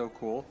 Isn't that so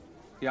cool?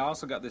 Yeah, I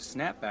also got this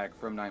snapback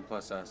from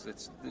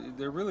 9plusus.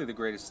 They're really the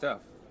greatest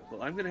stuff.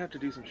 Well, I'm going to have to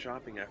do some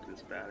shopping after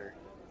this batter.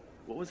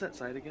 What was that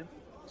site again?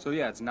 So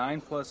yeah, it's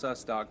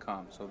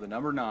 9plusus.com. So the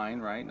number 9,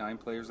 right? 9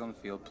 players on the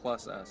field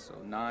plus us. So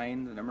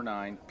 9, the number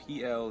 9,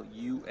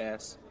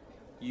 PLUSUS.com.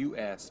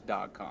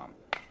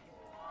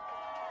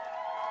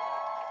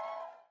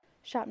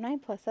 Shop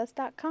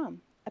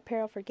 9plusus.com.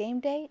 Apparel for game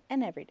day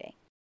and every day.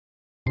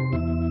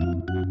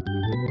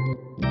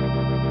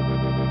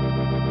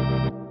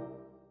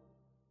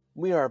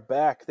 We are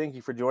back. Thank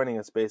you for joining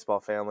us, baseball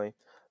family.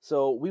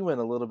 So we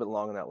went a little bit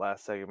long in that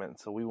last segment,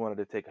 so we wanted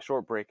to take a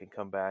short break and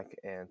come back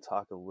and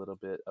talk a little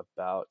bit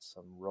about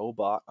some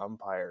robot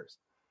umpires.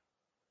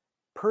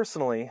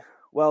 Personally,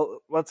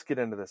 well, let's get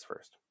into this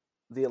first.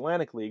 The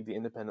Atlantic League, the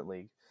independent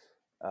league,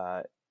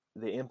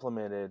 they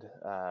implemented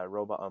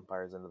robot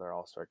umpires into their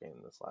All-Star game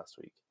this last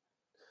week.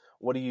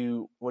 What do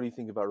you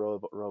think about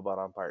robot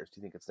umpires? Do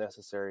you think it's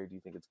necessary? Do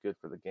you think it's good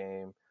for the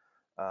game?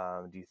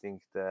 Do you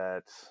think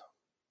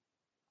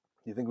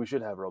we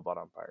should have robot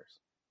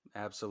umpires?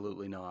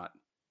 Absolutely not.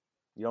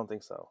 You don't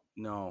think so?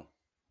 No,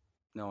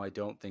 I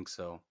don't think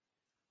so.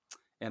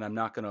 And I'm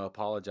not going to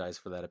apologize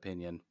for that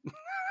opinion.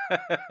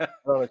 I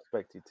don't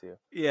expect you to.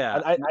 Yeah.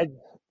 I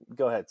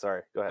go ahead.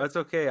 Sorry. Go ahead. That's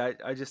okay.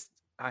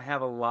 I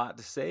have a lot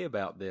to say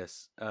about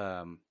this.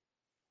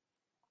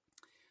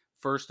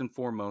 First and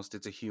foremost,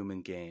 it's a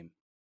human game.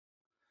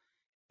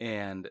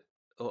 And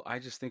I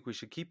just think we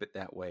should keep it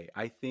that way.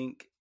 I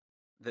think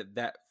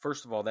that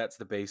first of all, that's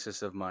the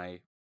basis of my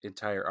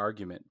entire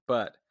argument.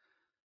 But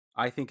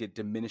I think it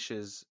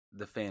diminishes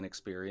the fan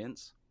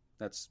experience.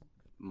 That's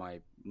my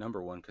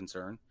number one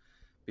concern.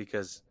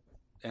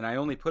 And I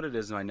only put it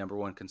as my number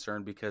one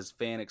concern because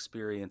fan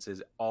experience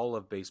is all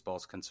of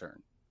baseball's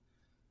concern,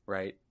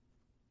 right?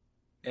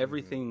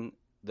 Everything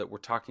that we're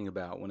talking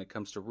about when it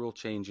comes to rule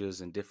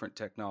changes and different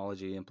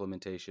technology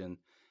implementation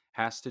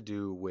has to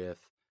do with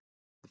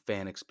the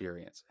fan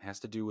experience. It has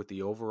to do with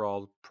the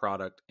overall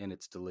product and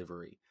its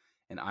delivery.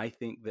 And I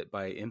think that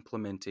by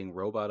implementing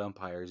robot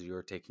umpires,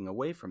 you're taking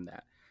away from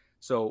that.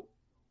 So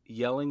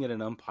yelling at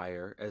an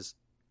umpire, as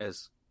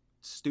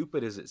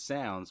stupid as it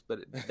sounds,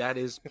 but that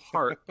is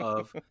part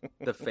of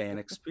the fan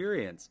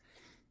experience.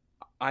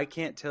 I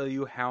can't tell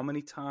you how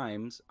many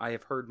times I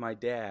have heard my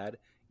dad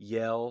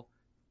yell,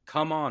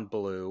 "Come on,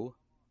 Blue,"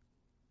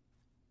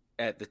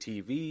 at the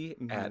TV,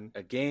 at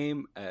a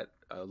game, at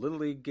a Little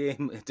League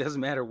game, it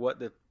doesn't matter what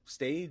the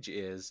stage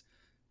is,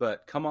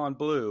 but Come On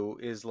Blue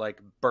is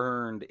like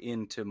burned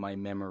into my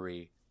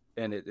memory,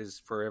 and it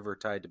is forever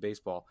tied to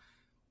baseball.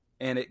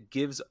 And it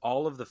gives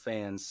all of the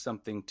fans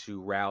something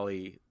to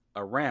rally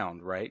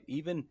around, right?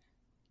 Even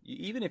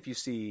if you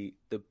see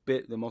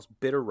the most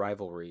bitter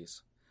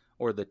rivalries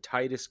or the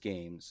tightest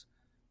games,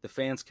 the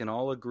fans can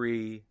all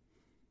agree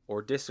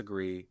or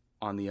disagree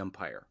on the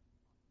umpire,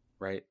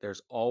 right?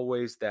 There's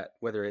always that,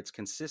 whether it's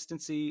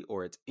consistency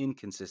or it's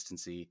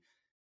inconsistency,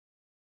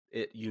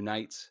 it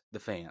unites the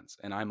fans,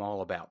 and I'm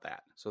all about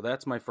that. So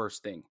that's my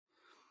first thing.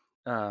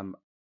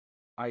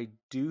 I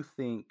do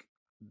think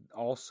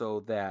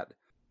also that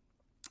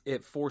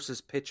it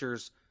forces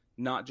pitchers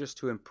not just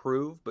to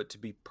improve, but to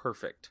be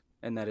perfect,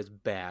 and that is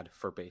bad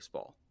for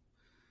baseball.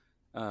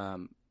 I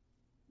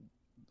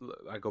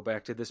go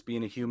back to this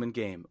being a human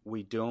game.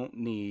 We don't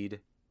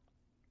need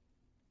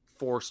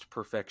forced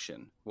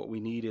perfection. What we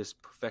need is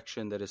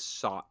perfection that is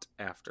sought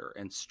after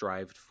and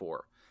strived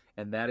for.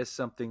 And that is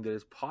something that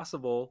is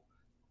possible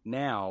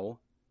now,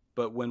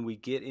 but when we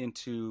get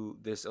into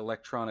this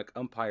electronic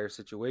umpire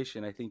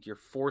situation, I think you're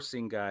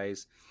forcing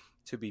guys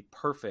to be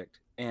perfect.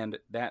 And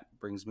that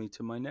brings me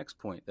to my next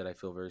point that I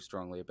feel very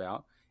strongly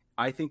about.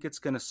 I think it's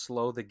going to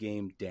slow the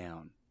game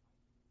down.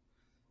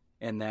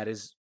 And that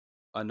is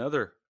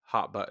another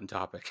hot button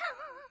topic.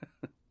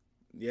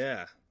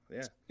 Yeah.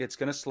 It's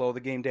going to slow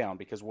the game down,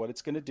 because what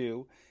it's going to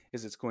do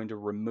is it's going to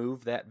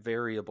remove that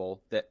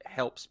variable that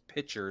helps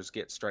pitchers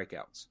get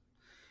strikeouts.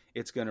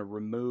 It's going to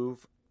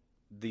remove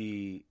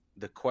the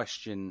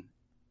question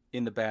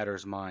in the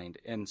batter's mind.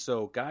 And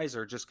so guys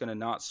are just going to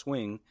not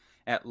swing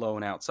at low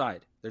and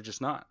outside. They're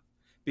just not,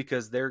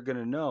 because they're going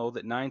to know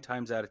that 9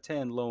 times out of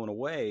 10 low and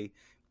away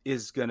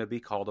is going to be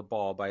called a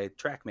ball by a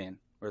TrackMan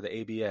or the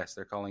ABS.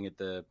 They're calling it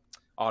the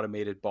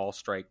automated ball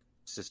strike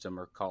system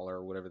or caller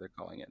or whatever they're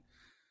calling it.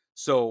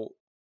 So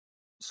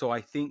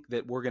I think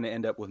that we're going to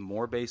end up with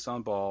more base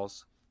on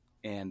balls,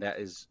 and that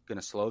is going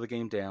to slow the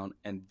game down,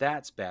 and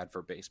that's bad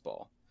for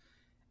baseball.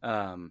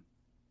 Tell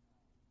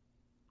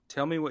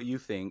me what you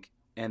think,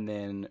 and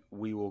then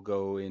we will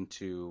go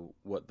into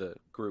what the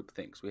group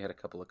thinks. We had a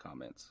couple of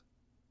comments.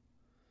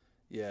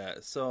 Yeah,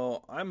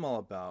 so I'm all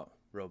about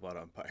robot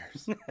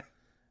umpires.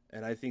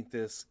 And I think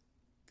this,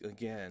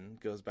 again,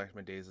 goes back to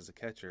my days as a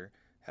catcher,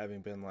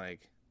 having been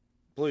like,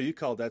 Blue, you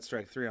called that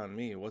strike 3 on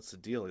me. What's the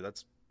deal?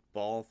 That's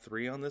ball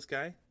 3 on this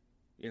guy?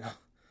 You know,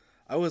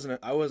 I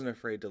wasn't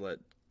afraid to let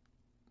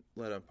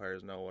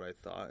umpires know what I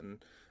thought. And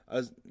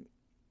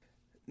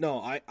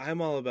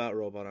I'm all about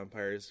robot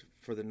umpires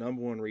for the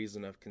number one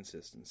reason of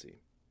consistency.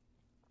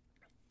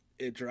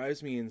 It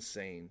drives me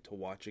insane to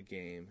watch a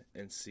game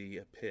and see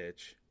a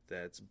pitch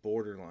that's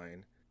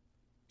borderline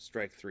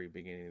strike 3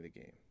 beginning of the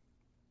game.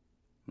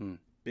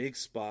 Big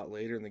spot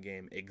later in the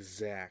game,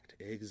 exact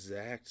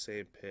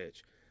same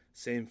pitch,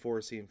 same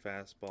four-seam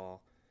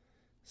fastball,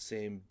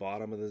 same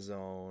bottom of the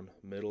zone,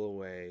 middle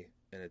away,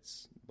 and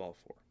it's ball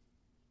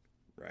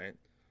 4, right?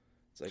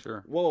 It's like,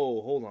 sure.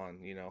 Whoa, hold on,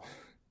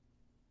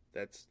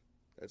 that's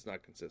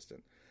not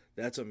consistent.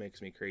 That's what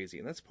makes me crazy,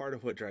 and that's part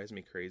of what drives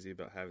me crazy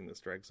about having the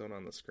strike zone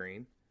on the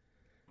screen,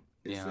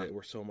 is that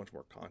we're so much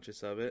more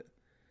conscious of it.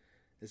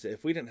 Is that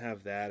if we didn't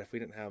have that, if we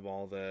didn't have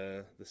all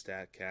the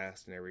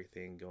StatCast and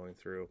everything going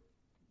through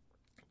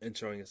and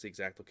showing us the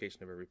exact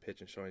location of every pitch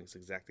and showing us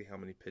exactly how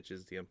many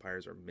pitches the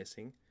umpires are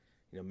missing,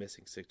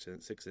 missing 6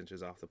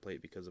 inches off the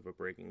plate because of a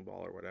breaking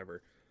ball or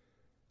whatever,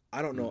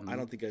 I don't know. Mm-hmm. I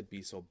don't think I'd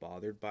be so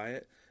bothered by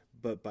it,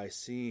 but by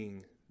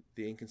seeing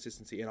the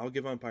inconsistency, and I'll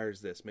give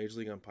umpires this: Major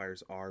League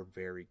umpires are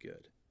very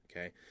good.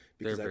 Okay,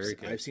 because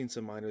I've seen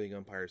some minor league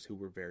umpires who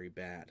were very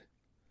bad.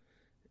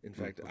 In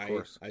fact, I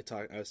was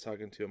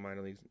talking to a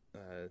minor league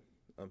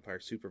umpire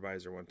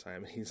supervisor one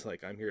time, and he's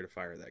like, "I'm here to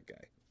fire that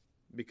guy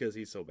because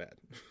he's so bad."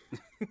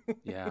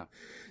 Yeah,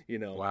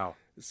 Wow.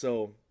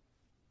 So,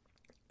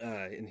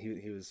 and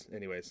he was,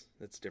 anyways.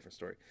 That's a different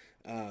story.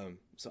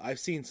 So I've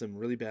seen some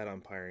really bad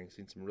umpiring,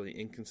 seen some really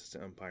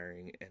inconsistent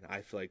umpiring, and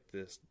I feel like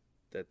this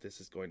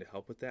is going to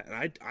help with that.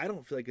 And I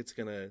don't feel like it's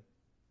going to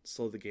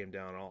slow the game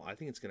down at all. I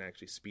think it's going to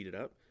actually speed it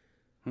up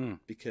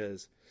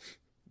because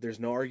there's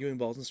no arguing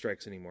balls and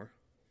strikes anymore.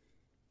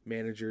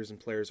 Managers and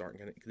players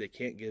they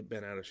can't get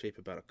bent out of shape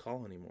about a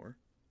call anymore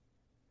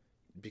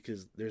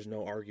because there's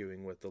no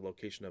arguing with the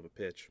location of a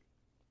pitch.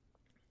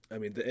 I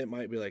mean, it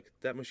might be like,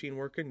 that machine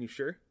working? You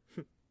sure?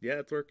 Yeah,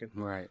 it's working.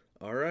 Right.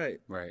 All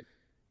right. Right.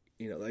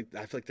 I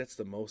feel like that's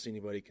the most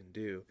anybody can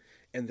do.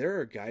 And there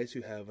are guys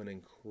who have an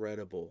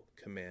incredible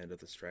command of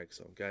the strike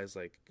zone. Guys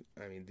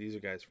these are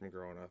guys from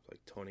growing up,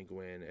 like Tony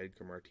Gwynn,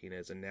 Edgar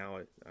Martinez, and now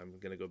I'm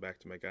going to go back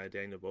to my guy,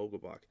 Daniel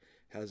Vogelbach,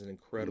 has an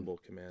incredible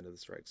command of the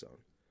strike zone.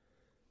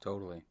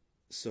 Totally.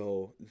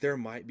 So there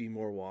might be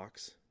more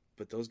walks,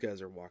 but those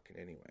guys are walking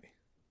anyway.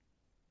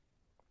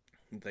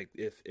 Like,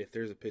 if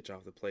there's a pitch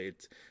off the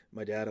plate,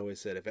 my dad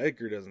always said, if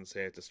Edgar doesn't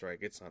say it's a strike,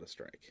 it's not a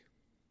strike.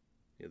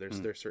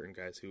 There's certain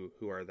guys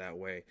who are that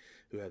way,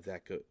 who have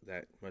that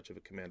much of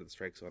a command of the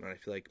strike zone, and I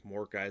feel like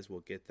more guys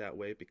will get that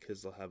way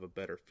because they'll have a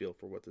better feel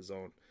for what the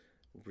zone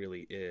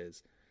really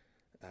is.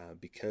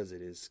 because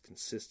it is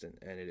consistent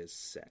and it is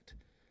set.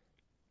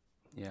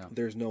 Yeah.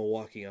 There's no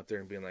walking up there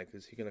and being like,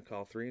 is he going to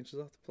call 3 inches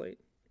off the plate?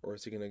 Or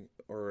is he going to,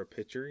 or a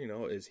pitcher,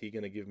 is he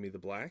going to give me the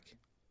black?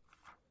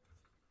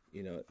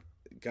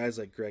 Guys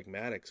like Greg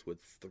Maddux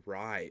would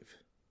thrive,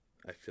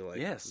 I feel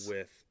like,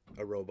 with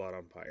a robot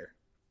umpire.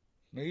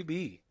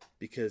 Maybe.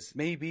 Because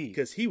Maybe.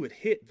 he would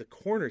hit the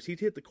corners. He'd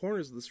hit the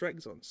corners of the strike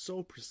zone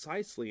so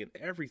precisely, and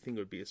everything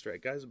would be a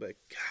strike. Guys would be like,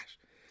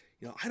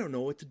 gosh, I don't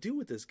know what to do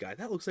with this guy.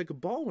 That looks like a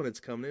ball when it's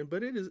coming in,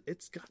 but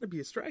it's got to be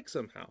a strike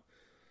somehow.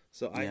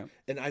 So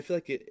I feel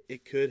like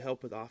it could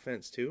help with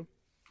offense too,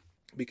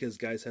 because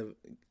guys have,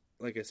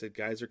 like I said,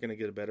 guys are going to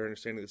get a better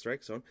understanding of the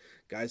strike zone.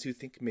 Guys who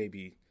think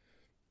maybe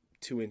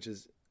 2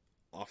 inches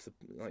off the,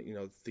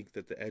 think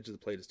that the edge of the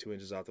plate is 2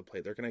 inches off the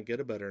plate, they're going to get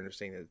a better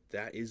understanding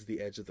that is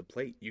the edge of the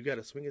plate. You got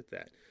to swing at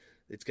that.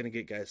 It's going to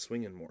get guys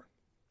swinging more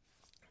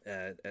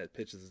at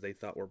pitches they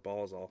thought were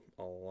balls all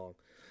along.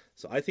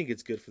 So I think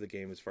it's good for the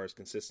game as far as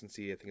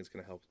consistency. I think it's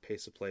going to help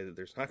pace the play, that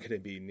there's not going to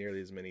be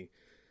nearly as many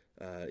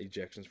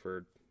ejections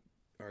for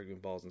arguing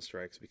balls and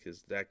strikes,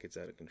 because that gets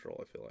out of control,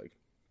 I feel like.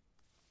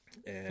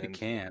 And it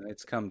can.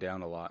 It's come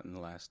down a lot in the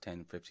last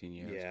 10, 15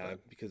 years. Yeah,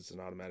 because it's an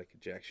automatic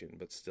ejection,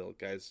 but still,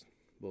 guys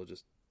will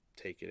just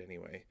take it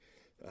anyway.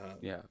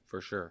 Yeah,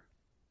 for sure.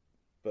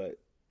 But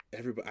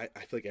I feel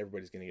like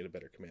everybody's going to get a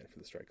better command for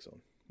the strike zone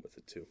with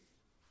it too.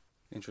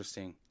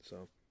 Interesting.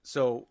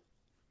 So,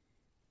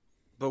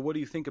 but what do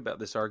you think about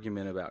this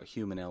argument about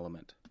human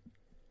element?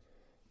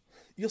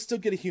 You'll still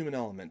get a human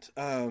element.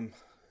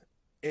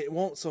 It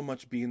won't so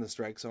much be in the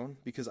strike zone,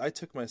 because I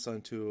took my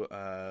son to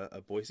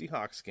a Boise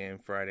Hawks game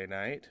Friday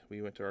night.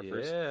 We went to our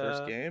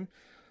first game.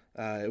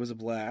 It was a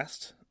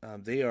blast.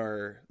 They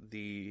are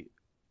the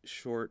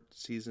short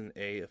season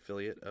A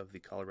affiliate of the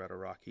Colorado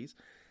Rockies,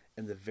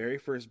 and the very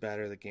first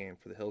batter of the game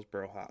for the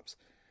Hillsboro Hops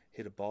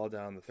hit a ball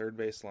down the third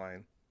base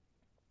line,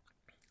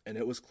 and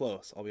it was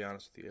close. I'll be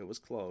honest with you, it was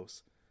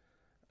close.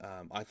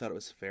 I thought it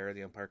was fair.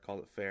 The umpire called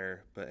it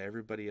fair, but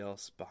everybody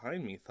else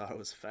behind me thought it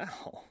was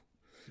foul.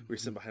 We were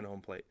sitting behind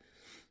home plate,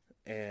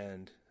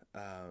 and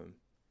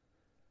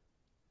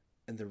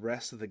the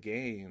rest of the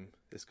game,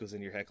 this goes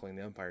in, you're heckling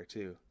the umpire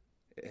too.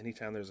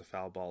 Anytime there's a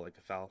foul ball,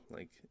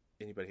 like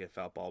anybody hit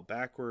foul ball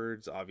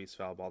backwards, obvious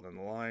foul ball down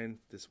the line,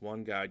 this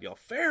one guy would yell,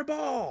 "Fair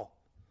ball!"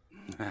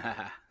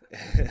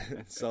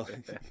 So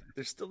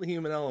there's still a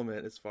human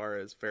element as far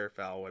as fair,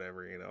 foul,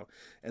 whatever,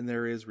 and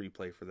there is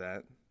replay for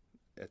that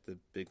at the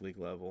big league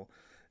level.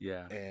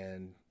 Yeah.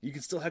 And you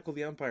can still heckle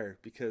the umpire,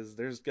 because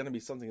there's going to be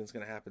something that's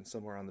going to happen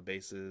somewhere on the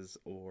bases,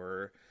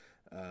 or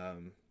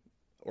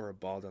a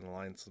ball down the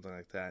line, something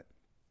like that.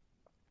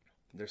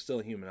 There's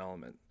still a human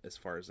element as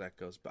far as that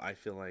goes. But I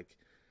feel like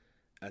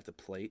at the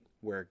plate,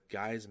 where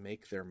guys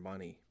make their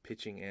money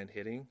pitching and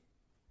hitting,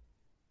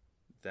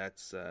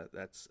 that's a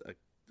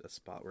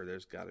spot where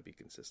there's got to be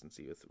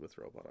consistency with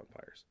robot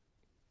umpires.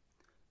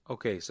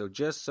 Okay, so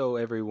just so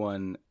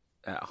everyone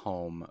at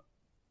home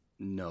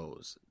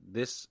knows,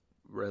 this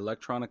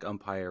electronic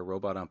umpire,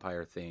 robot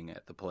umpire thing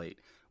at the plate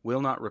will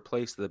not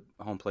replace the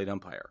home plate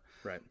umpire.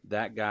 Right.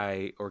 That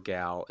guy or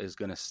gal is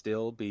going to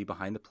still be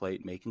behind the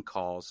plate making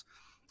calls,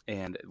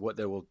 and what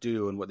they will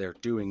do, and what they're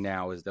doing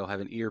now, is they'll have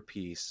an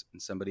earpiece,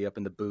 and somebody up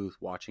in the booth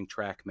watching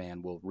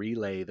TrackMan will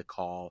relay the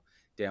call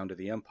down to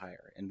the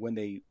umpire. And when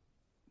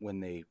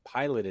they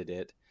piloted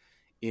it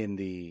in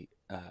the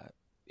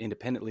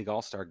Independent League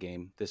All-Star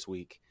game this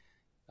week,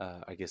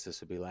 I guess this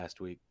would be last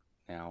week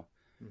now,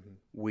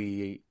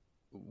 we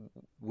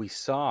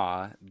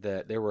saw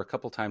that there were a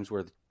couple times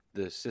where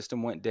the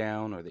system went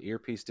down or the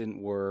earpiece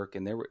didn't work,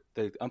 and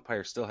the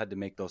umpire still had to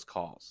make those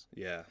calls.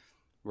 Yeah.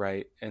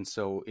 Right. And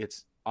so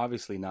it's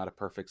obviously not a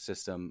perfect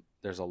system.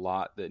 There's a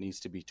lot that needs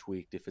to be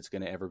tweaked if it's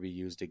going to ever be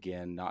used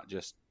again, not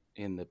just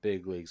in the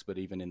big leagues, but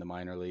even in the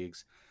minor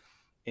leagues.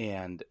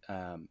 And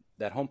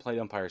that home plate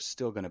umpire is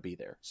still going to be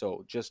there.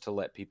 So just to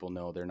let people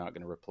know, they're not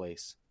going to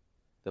replace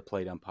the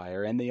plate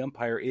umpire. And the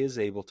umpire is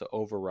able to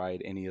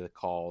override any of the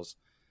calls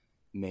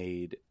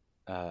made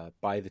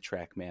by the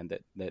TrackMan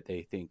that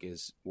they think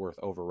is worth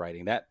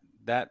overriding.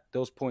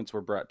 Those points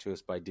were brought to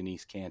us by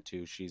Denise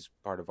Cantu. She's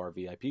part of our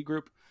VIP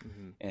group,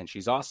 and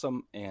she's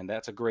awesome. And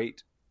that's a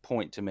great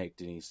point to make,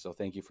 Denise. So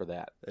thank you for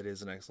that. That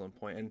is an excellent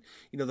point. And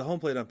the home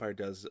plate umpire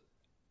does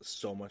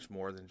so much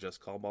more than just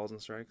call balls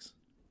and strikes.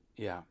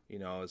 Yeah.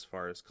 As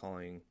far as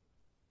calling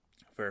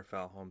fair,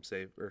 foul, home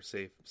safe, or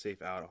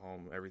safe out at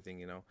home,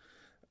 everything.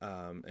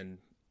 And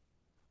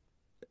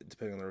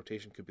depending on the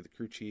rotation, could be the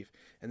crew chief.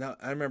 And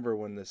I remember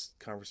when this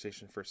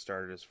conversation first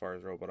started as far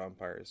as robot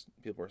umpires,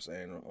 people were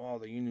saying, "Oh,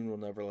 the union will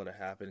never let it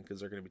happen because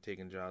they're going to be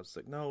taking jobs." It's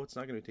like, no, it's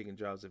not going to be taking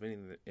jobs. If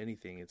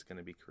anything, it's going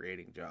to be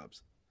creating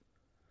jobs.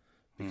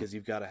 Because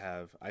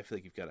I feel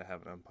like you've got to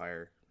have an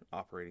umpire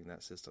operating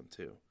that system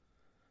too.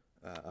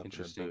 Up in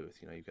the booth,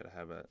 you've got to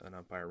have an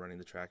umpire running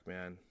the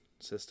TrackMan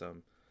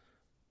system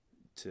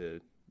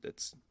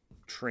that's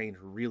trained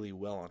really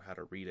well on how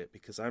to read it.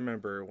 Because I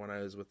remember when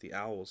I was with the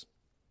Owls,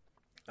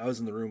 I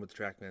was in the room with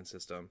the TrackMan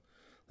system,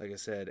 like I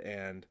said,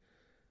 and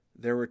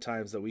there were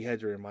times that we had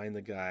to remind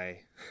the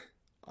guy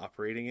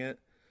operating it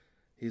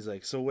He's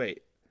like, so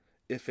wait,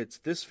 if it's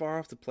this far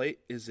off the plate,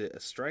 is it a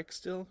strike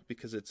still?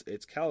 Because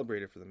it's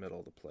calibrated for the middle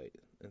of the plate.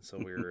 And so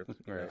we were,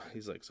 Right.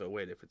 he's like, so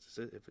wait, if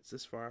it's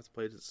this far off the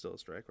plate, is it still a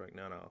strike? We're like,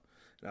 no. And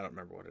I don't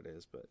remember what it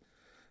is, but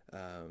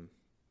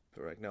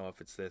we're like, no,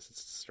 if it's this,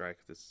 it's a strike.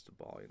 If this is the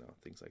ball,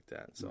 things like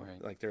that. So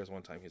Right. like there was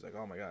one time he's like,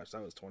 oh my gosh,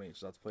 that was 20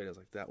 inches off the plate. I was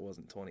like, that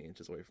wasn't 20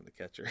 inches away from the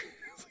catcher.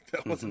 It's like,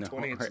 that wasn't No,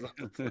 20 inches right. off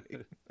the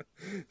plate.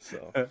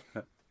 So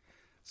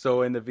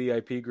So in the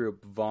VIP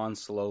group, Vaughn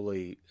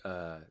slowly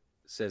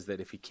says that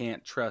if he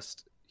can't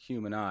trust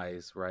human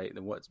eyes, right,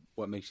 then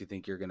what makes you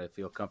think you're going to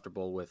feel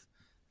comfortable with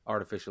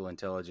artificial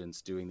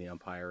intelligence doing the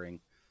umpiring?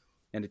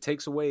 And it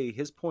takes away,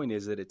 his point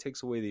is that it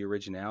takes away the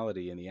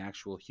originality and the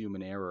actual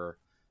human error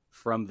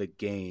from the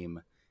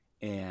game.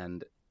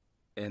 And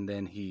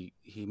then he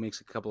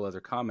makes a couple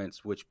other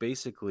comments which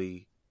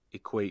basically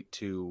equate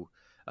to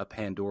a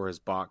Pandora's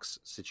box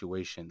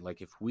situation.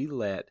 Like, if we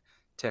let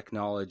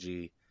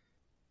technology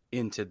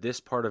into this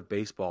part of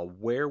baseball,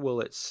 where will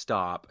it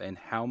stop, and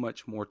how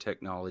much more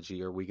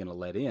technology are we going to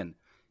let in?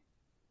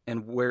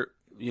 And where,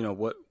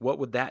 what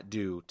would that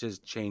do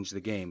to change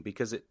the game?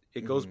 Because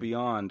it goes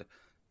beyond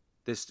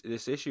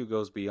this issue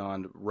goes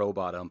beyond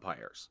robot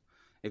umpires.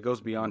 It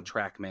goes beyond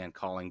TrackMan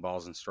calling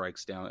balls and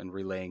strikes down and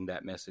relaying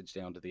that message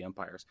down to the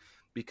umpires,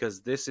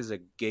 because this is a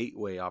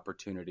gateway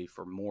opportunity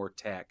for more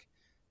tech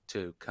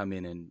to come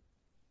in and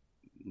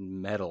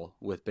meddle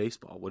with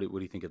baseball. What do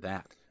you think of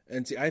that?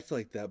 And see, I feel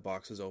like that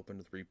box is open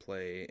with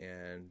replay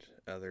and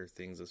other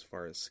things as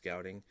far as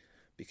scouting,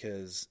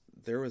 because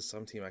there was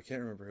some team, I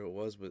can't remember who it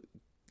was, but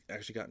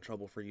actually got in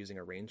trouble for using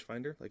a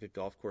rangefinder, like a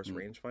golf course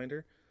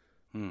rangefinder,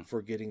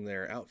 for getting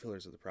their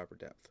outfielders at the proper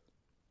depth.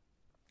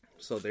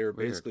 So they were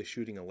basically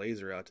shooting a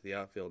laser out to the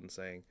outfield and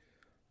saying,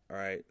 all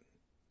right,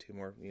 two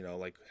more,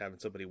 like having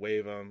somebody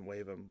wave them,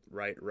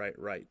 right,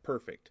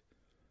 perfect.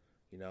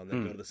 And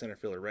then go to the center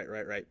fielder,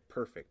 right,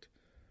 perfect.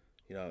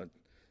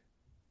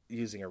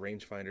 Using a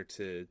rangefinder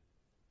to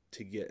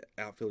get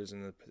outfielders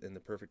in the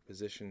perfect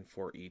position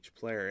for each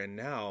player. And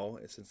now,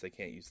 since they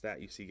can't use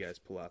that, you see guys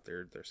pull out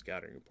their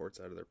scouting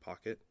reports out of their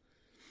pocket.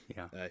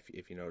 Yeah.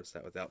 If you notice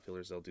that with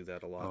outfielders, they'll do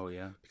that a lot. Oh,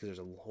 yeah. Because there's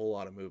a whole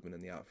lot of movement in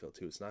the outfield,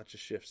 too. It's not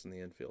just shifts in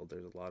the infield.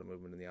 There's a lot of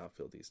movement in the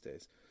outfield these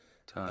days.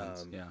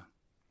 Tons, yeah.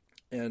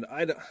 And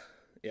I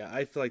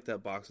feel like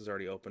that box is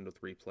already opened with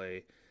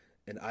replay,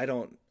 and I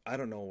don't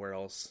know where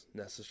else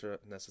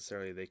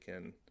necessarily they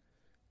can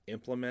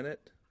implement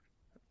it,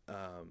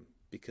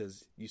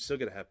 because you still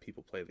got to have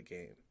people play the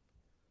game.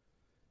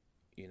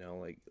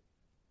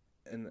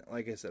 And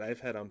like I said, I've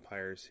had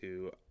umpires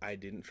who I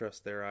didn't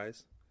trust their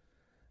eyes.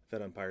 I've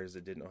had umpires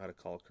that didn't know how to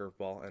call a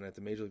curveball, and at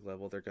the major league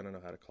level, they're going to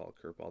know how to call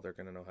a curveball. They're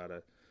going to know how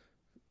to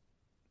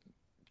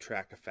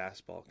track a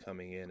fastball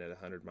coming in at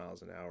 100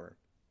 miles an hour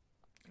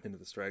into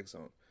the strike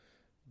zone.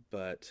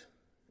 But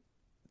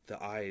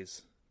the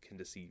eyes can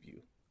deceive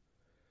you.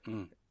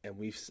 And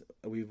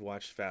we've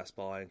watched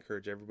Fastball. I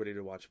encourage everybody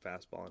to watch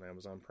Fastball on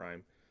Amazon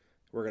Prime.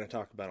 We're going to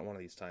talk about it one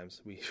of these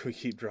times. We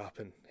keep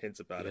dropping hints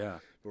about it,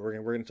 but we're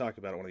going to talk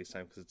about it one of these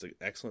times because it's an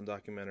excellent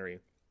documentary.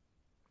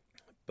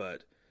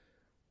 But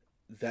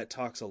that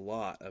talks a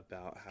lot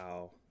about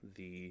how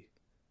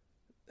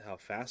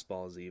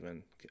fastballs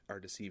even are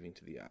deceiving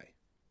to the eye.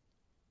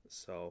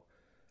 So,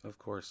 of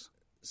course.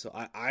 So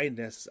I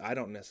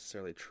don't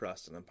necessarily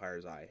trust an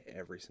umpire's eye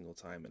every single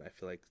time, and I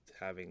feel like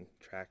having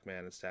TrackMan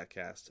and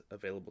StatCast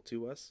available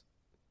to us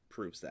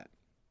proves that.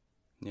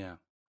 Yeah.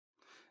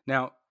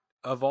 Now,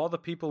 of all the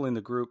people in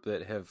the group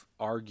that have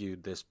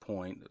argued this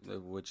point,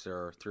 of which there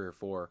are 3 or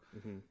 4,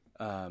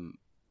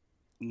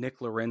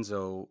 Nick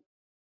Lorenzo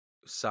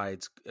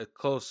sides as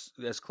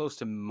close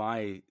to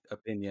my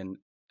opinion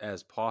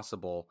as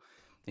possible.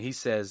 He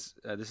says,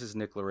 this is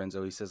Nick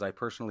Lorenzo, he says, I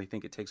personally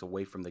think it takes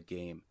away from the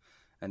game.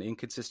 An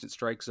inconsistent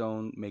strike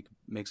zone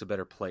makes a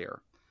better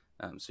player.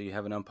 So you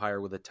have an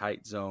umpire with a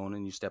tight zone,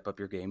 and you step up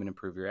your game and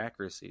improve your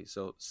accuracy.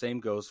 So same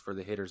goes for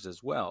the hitters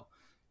as well.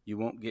 You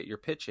won't get your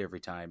pitch every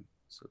time.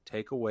 So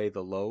take away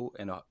the low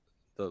and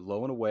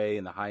away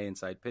and the high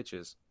inside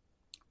pitches.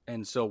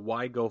 And so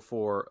why go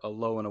for a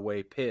low and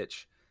away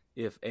pitch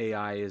if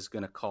AI is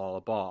going to call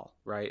a ball,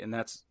 right? And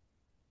that's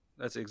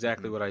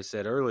exactly what I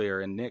said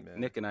earlier. And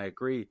Nick and I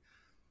agree.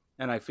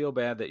 And I feel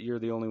bad that you're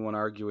the only one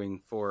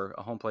arguing for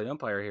a home plate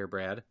umpire here,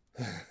 Brad.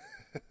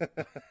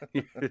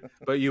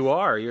 But you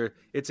are.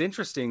 It's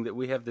interesting that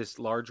we have this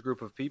large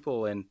group of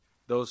people, and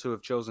those who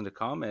have chosen to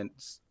comment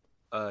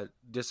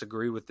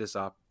disagree with this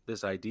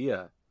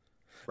idea.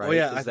 Right? Oh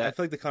yeah, I feel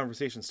like the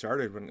conversation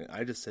started when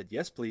I just said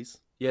yes, please.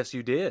 Yes,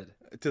 you did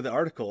to the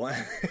article.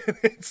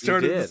 It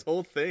started this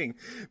whole thing,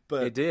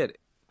 but it did.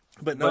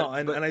 But no,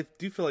 and I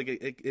do feel like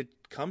it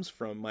comes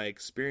from my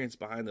experience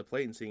behind the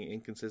plate and seeing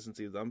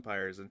inconsistency with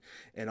umpires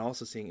and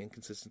also seeing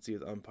inconsistency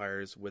with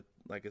umpires with,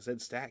 like I said,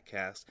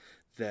 StatCast,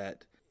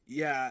 that,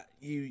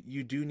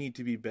 you do need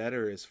to be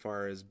better as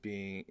far as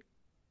being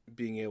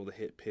able to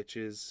hit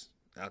pitches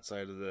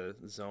outside of the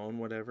zone,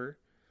 whatever,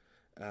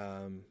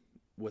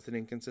 with an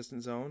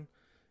inconsistent zone.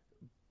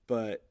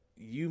 But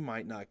you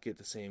might not get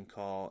the same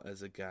call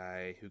as a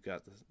guy who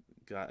got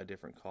got a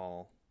different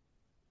call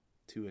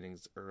 2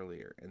 innings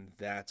earlier, and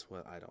that's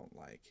what I don't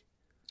like.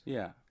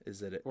 Yeah. Is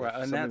that if Well, and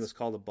something that's- was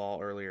called a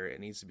ball earlier, it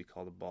needs to be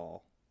called a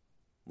ball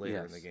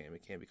later in the Yes. game.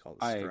 It can't be called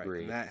a I strike.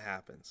 agree. And that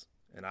happens,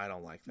 and I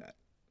don't like that.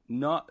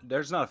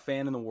 There's not a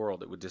fan in the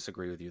world that would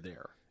disagree with you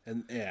there.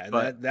 And yeah, and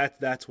But-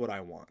 that's what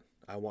I want.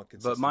 I want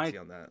consistency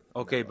on that.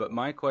 Okay, that but level.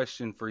 my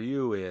question for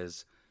you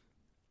is,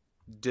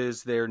 do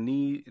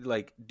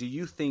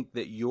you think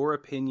that your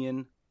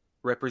opinion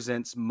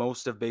represents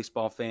most of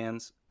baseball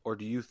fans, or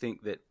do you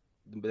think that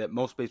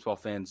most baseball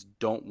fans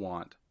don't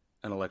want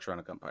an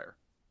electronic umpire?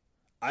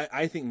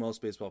 I think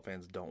most baseball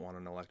fans don't want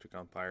an electric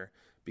umpire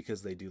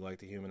because they do like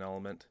the human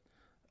element.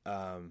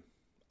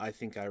 I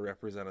think I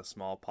represent a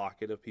small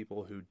pocket of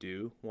people who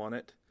do want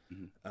it.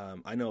 Mm-hmm.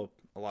 I know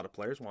a lot of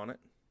players want it.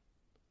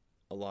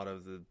 A lot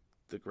of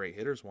the great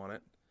hitters want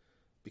it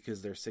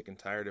because they're sick and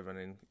tired of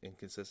an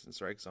inconsistent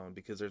strike zone,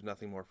 because there's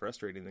nothing more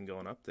frustrating than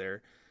going up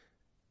there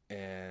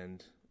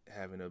and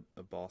having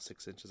a ball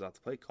 6 inches off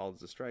the plate called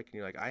as a strike, and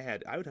you're like, I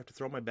would have to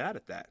throw my bat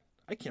at that.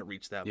 I can't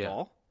reach that Yeah.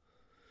 ball.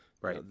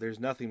 Right. There's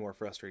nothing more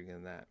frustrating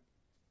than that,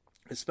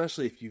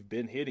 especially if you've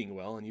been hitting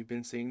well and you've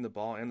been seeing the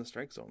ball and the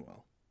strike zone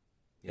well.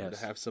 You know, Yes.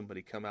 to have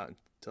somebody come out and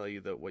tell you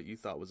that what you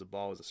thought was a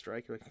ball was a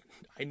strike, you're like,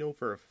 I know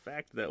for a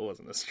fact that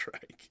wasn't a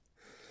strike.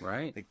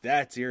 Right. Like,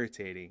 that's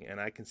irritating, and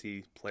I can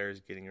see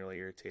players getting really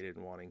irritated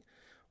and wanting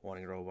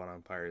robot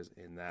umpires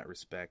in that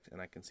respect,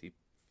 and I can see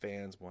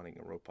fans wanting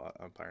a robot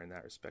umpire in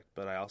that respect.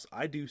 But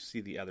I do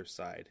see the other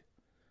side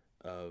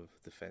of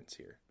the fence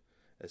here,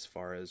 as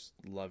far as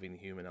loving the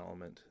human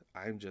element.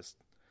 I just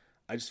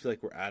feel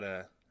like we're at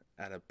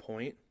a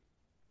point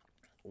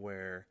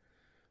where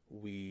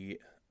we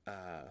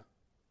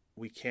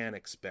can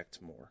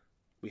expect more.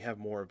 We have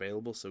more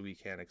available, so we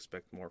can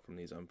expect more from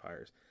these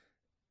umpires.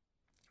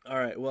 All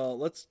right, well,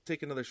 let's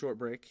take another short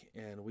break,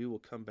 and we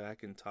will come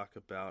back and talk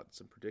about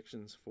some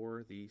predictions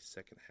for the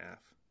second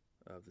half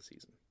of the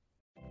season.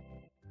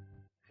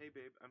 Hey,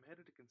 babe, I'm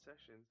headed to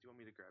concessions. Do you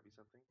want me to grab you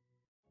something?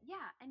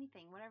 Yeah,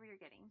 anything, whatever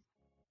you're getting.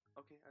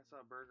 Okay, I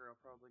saw a burger.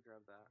 I'll probably grab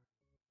that.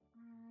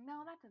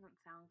 No, that doesn't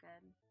sound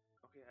good.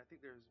 Okay, I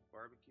think there's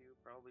barbecue,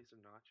 probably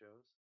some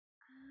nachos.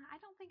 I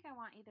don't think I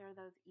want either of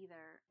those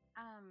either.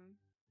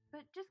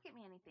 But just get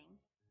me anything.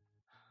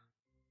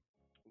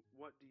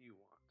 What do you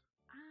want?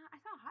 I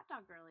saw a hot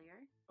dog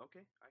earlier.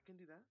 Okay, I can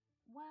do that.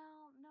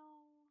 Well,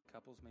 no.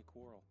 Couples may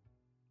quarrel,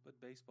 but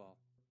baseball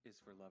is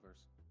for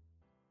lovers.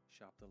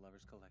 Shop the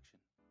Lovers Collection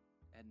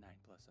at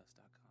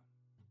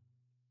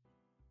 9plusus.com.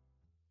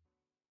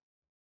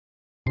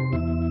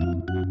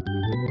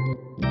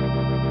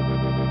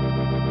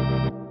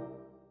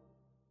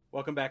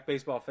 Welcome back,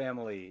 baseball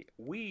family.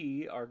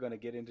 We are going to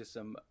get into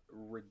some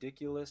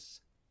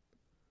ridiculousness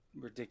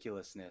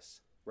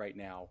right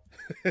now.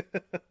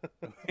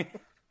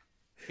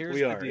 Here's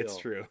We the are. deal. It's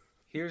true.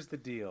 Here's the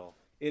deal.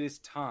 It is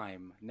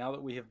time, now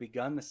that we have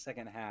begun the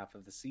second half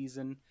of the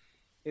season,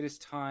 it is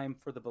time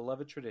for the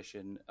beloved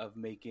tradition of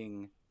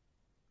making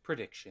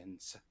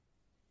predictions.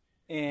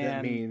 And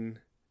That mean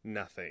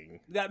nothing.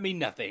 that mean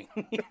nothing.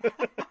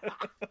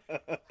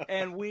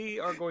 And we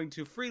are going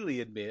to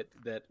freely admit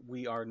that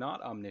we are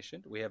not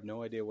omniscient. We have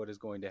no idea what is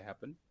going to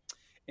happen.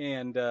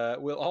 And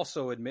we'll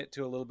also admit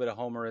to a little bit of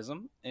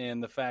homerism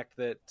and the fact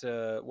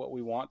that what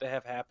we want to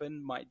have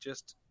happen might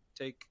just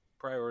take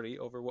priority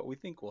over what we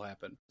think will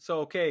happen. So,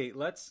 okay,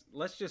 let's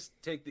just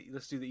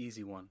let's do the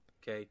easy one,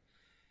 okay?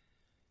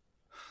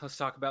 Let's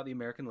talk about the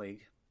American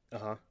League.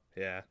 Uh-huh.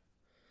 Yeah.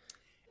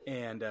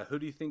 And who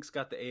do you think's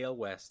got the AL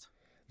West?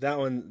 That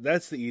one,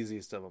 that's the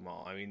easiest of them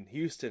all. I mean,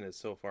 Houston is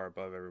so far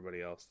above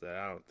everybody else that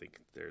I don't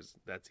think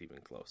that's even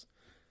close.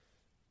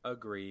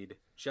 Agreed.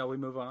 Shall we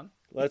move on?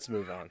 Let's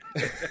move on.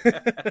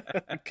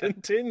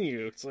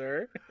 Continue,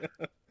 sir.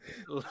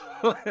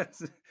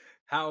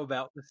 How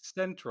about the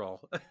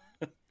Central?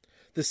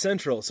 The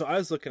Central. So I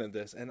was looking at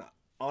this, and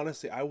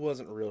honestly, I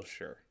wasn't real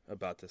sure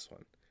about this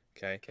one.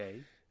 Okay.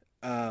 Okay.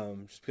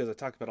 Just because I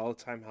talk about all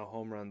the time how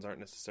home runs aren't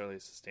necessarily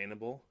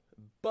sustainable,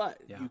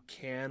 but Yeah. you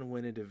can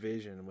win a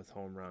division with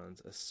home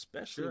runs,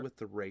 especially Sure. with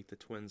the rate the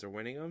Twins are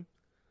winning them.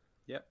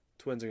 Yep.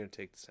 Twins are going to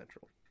take the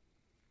Central,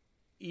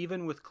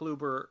 Even with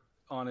Kluber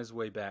on his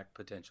way back,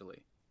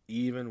 potentially.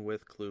 even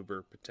with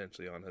Kluber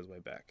potentially on his way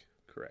back.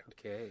 Correct.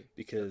 Okay.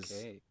 Because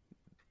Okay.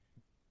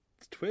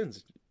 the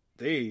Twins,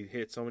 they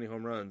hit so many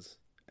home runs,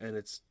 and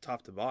it's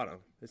top to bottom.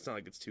 It's not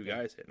like it's two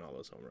guys hitting all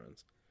those home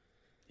runs.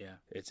 Yeah.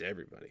 It's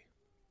everybody.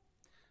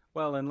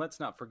 Well, and let's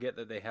not forget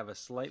that they have a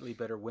slightly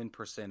better win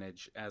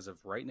percentage as of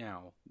right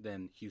now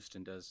than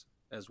Houston does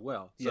as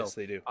well. Yes,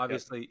 they do.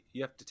 Obviously,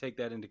 you have to take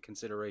that into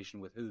consideration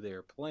with who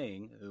they're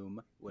playing,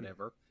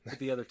 whatever, with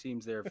the other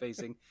teams they're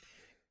facing.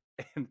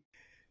 And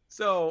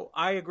so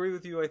I agree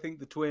with you. I think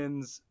the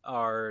Twins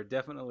are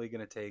definitely going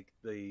to take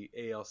the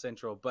AL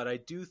Central, but I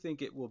do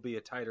think it will be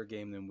a tighter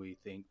game than we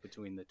think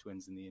between the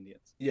Twins and the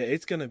Indians. Yeah,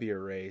 it's going to be a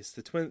race.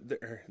 The Twins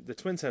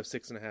have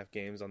 6.5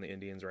 games on the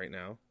Indians right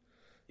now.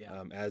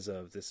 Yeah. As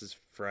of this is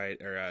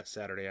Friday or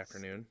Saturday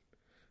afternoon.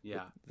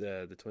 Yeah.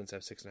 The Twins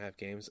have 6.5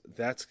 games.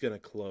 That's going to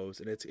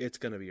close, and it's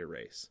going to be a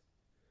race.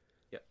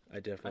 Yep. I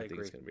definitely think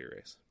agree. it's going to be a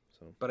race.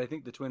 So, But I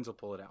think the Twins will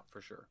pull it out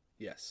for sure.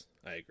 yes,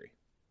 I agree.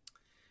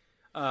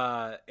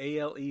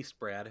 AL East,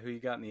 Brad. Who you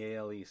got in the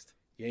AL East?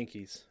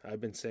 Yankees.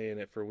 I've been saying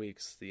it for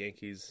weeks. The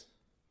Yankees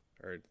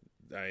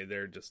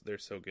they're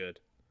so good.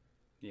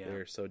 Yeah,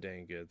 They're so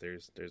dang good.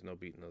 There's no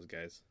beating those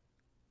guys.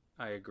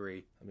 I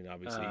agree. I mean,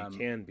 obviously you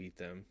can beat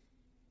them,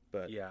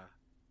 but Yeah.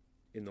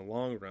 in the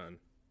long run,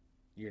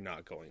 you're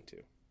not going to.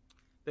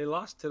 They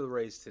lost to the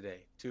Rays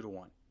today,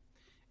 2-1.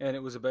 And it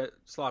was a bit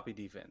sloppy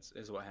defense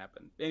is what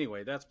happened.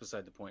 Anyway, that's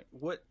beside the point.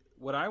 What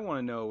I want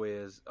to know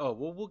is,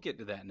 we'll get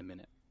to that in a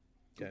minute.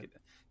 Okay.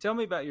 Tell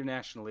me about your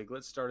National League.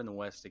 Let's start in the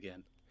West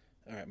again.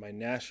 All right, my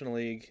National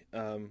League,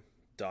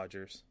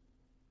 Dodgers.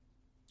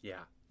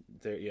 Yeah.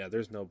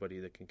 There's nobody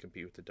that can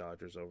compete with the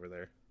Dodgers over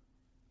there.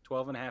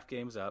 12.5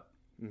 games up.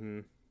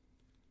 Mm-hmm.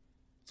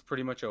 It's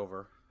pretty much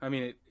over. I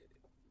mean,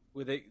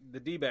 the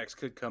D-backs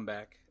could come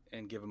back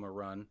and give them a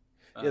run.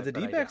 The but I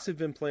D-backs doubt. have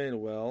been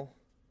playing well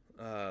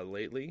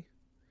lately.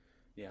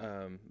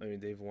 Yeah. I mean,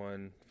 they've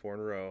won 4 in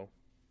a row,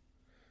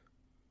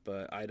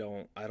 but I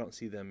don't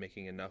see them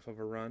making enough of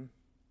a run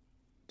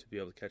to be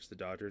able to catch the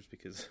Dodgers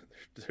because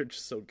they're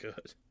just so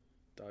good.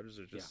 Dodgers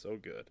are just so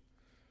good.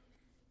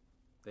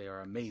 They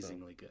are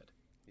amazingly good.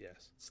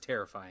 Yes. It's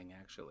terrifying,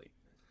 actually.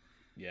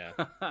 Yeah.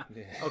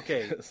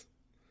 Okay.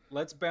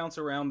 Let's bounce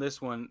around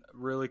this one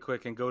really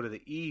quick and go to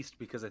the East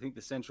because I think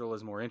the Central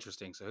is more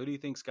interesting. So who do you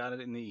think's got it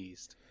in the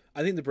East?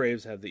 I think the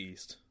Braves have the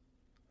East.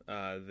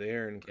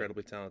 They're an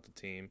incredibly talented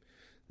team.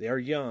 They are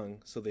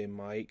young, so they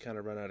might kind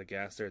of run out of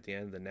gas there at the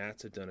end. The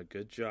Nats have done a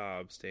good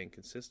job staying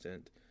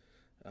consistent.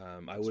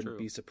 I wouldn't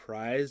be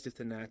surprised if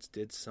the Nats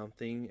did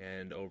something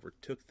and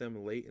overtook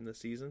them late in the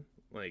season,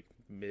 like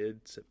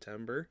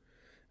mid-September,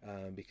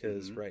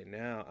 because right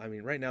now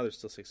there's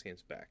still 6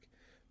 games back,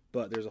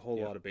 but there's a whole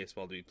lot of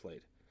baseball to be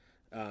played.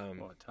 A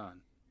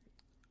ton.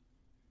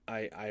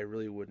 I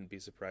really wouldn't be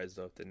surprised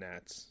though if the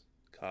Nats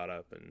caught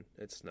up and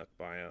it snuck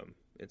by them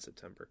in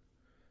September,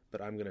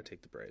 but I'm going to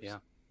take the Braves. Yeah.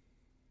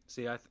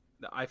 See,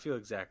 I feel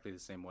exactly the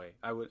same way.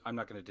 I'm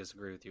not going to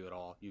disagree with you at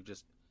all. You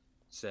just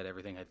said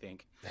everything I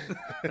think.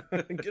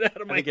 Get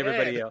out of my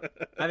head.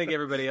 I think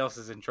everybody else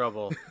is in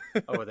trouble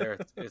over there.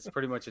 It's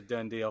pretty much a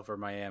done deal for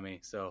Miami.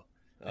 So.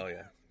 Oh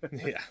yeah,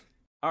 yeah.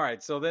 All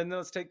right, so then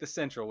let's take the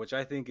Central, which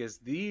I think is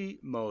the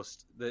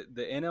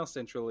NL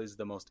Central is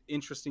the most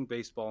interesting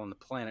baseball on the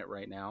planet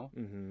right now.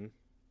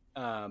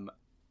 Mm-hmm.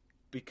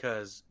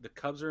 Because the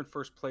Cubs are in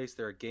first place.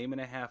 They're a game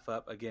and a half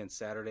up, again,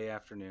 Saturday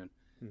afternoon.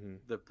 Mm-hmm.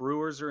 The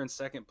Brewers are in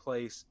second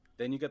place.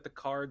 Then you got the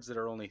Cards that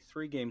are only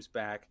 3 games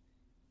back,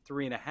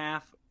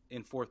 3.5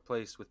 in fourth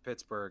place with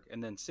Pittsburgh.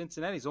 And then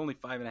Cincinnati's only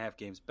 5.5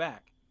 games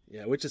back.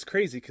 Yeah, which is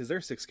crazy because they're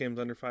 6 games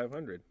under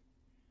 500.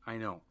 I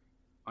know.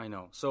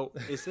 So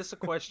is this a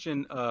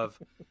question of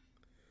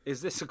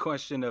who's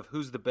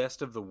the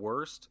best of the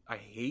worst? I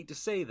hate to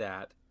say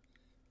that,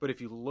 but if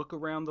you look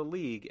around the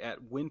league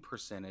at win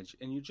percentage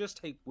and you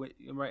just take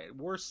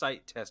we're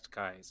sight test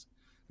guys.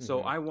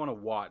 So I want to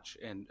watch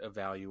and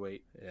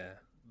evaluate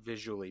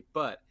visually.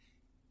 But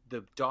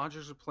the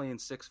Dodgers are playing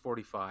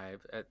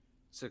 645 at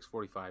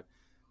 645.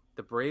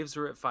 The Braves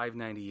are at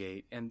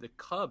 598 and the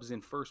Cubs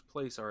in first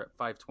place are at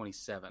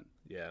 527.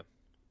 Yeah.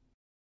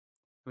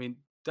 I mean,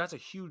 that's a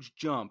huge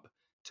jump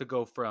to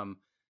go from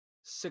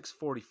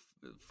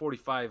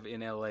 645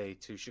 in LA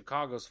to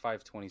Chicago's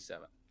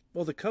 527.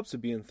 Well, the Cubs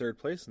would be in third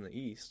place in the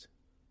East.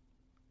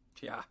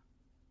 Yeah.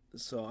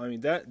 So, I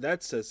mean,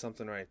 that says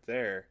something right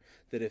there,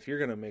 that if you're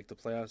going to make the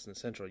playoffs in the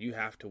Central, you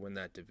have to win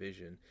that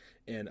division.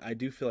 And I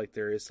do feel like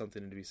there is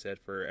something to be said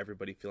for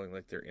everybody feeling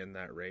like they're in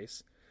that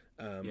race.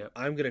 I'm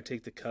going to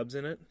take the Cubs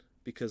in it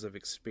because of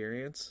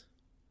experience,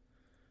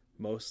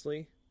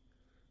 mostly,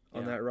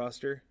 on that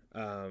roster.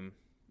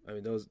 I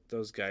mean,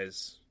 those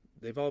guys,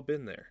 they've all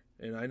been there.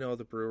 And I know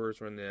the Brewers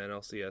were in the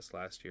NLCS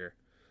last year.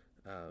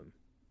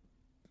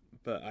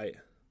 But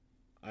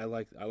I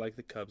like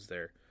the Cubs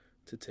there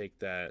to take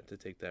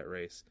that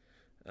race.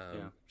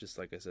 Just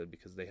like I said,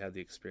 because they have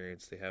the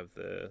experience, they have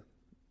the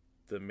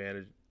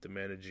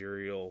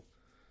managerial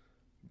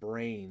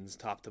brains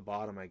top to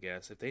bottom, I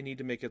guess. If they need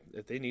to make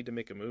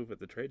a move at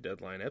the trade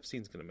deadline,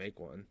 Epstein's going to make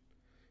one.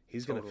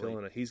 He's going to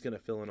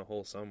fill in a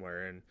hole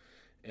somewhere,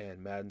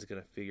 and Madden's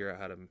going to figure out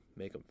how to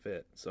make them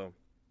fit. So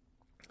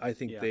I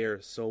think they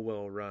are so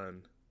well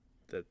run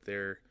that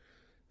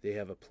they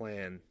have a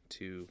plan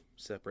to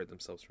separate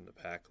themselves from the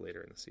pack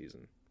later in the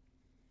season.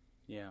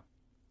 Yeah.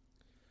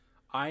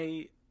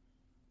 I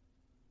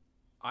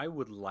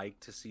would like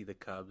to see the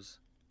Cubs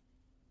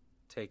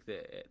take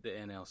the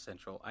NL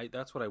Central.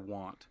 That's what I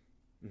want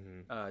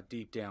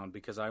deep down,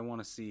 because I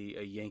want to see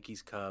a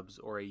Yankees Cubs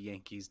or a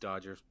Yankees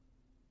Dodgers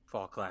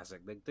Fall Classic.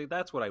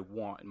 That's what I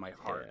want in my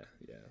heart.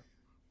 Yeah.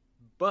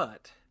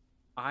 But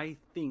I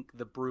think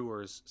the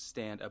Brewers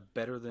stand a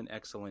better than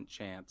excellent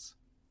chance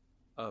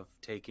of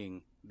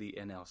taking the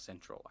NL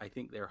Central. I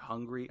think they're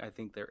hungry. I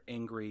think they're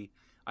angry.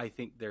 I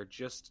think they're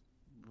just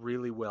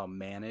really well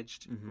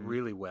managed,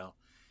 really well.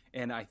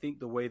 And I think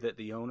the way that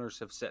the owners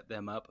have set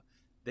them up,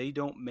 they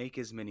don't make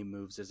as many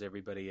moves as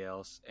everybody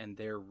else, and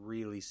they're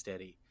really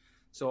steady.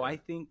 So I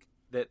think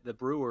that the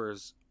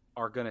Brewers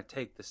are going to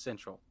take the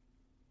Central.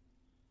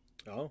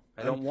 Oh,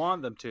 I don't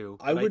want them to.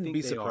 I wouldn't think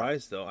be they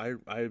surprised though.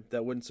 I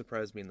that wouldn't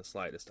surprise me in the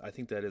slightest. I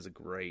think that is a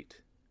great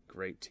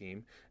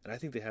team, and I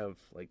think they have,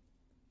 like,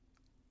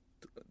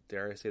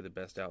 dare I say, the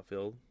best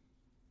outfield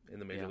in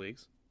the major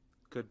leagues.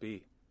 Could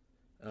be.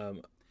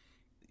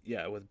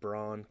 Yeah, with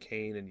Braun,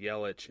 Kane, and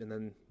Yelich, and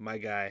then my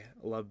guy,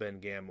 I love Ben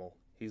Gamble.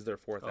 He's their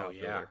fourth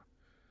outfielder.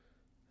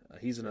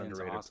 He's an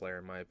underrated player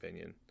in my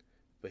opinion,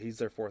 but he's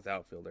their fourth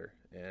outfielder.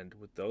 And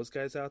with those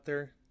guys out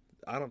there,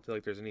 I don't feel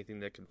like there's anything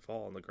that can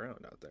fall on the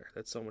ground out there.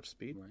 That's so much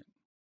speed. Right.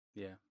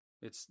 Yeah.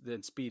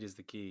 Then speed is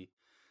the key.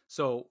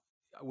 So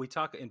we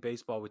talk in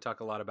baseball, we talk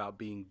a lot about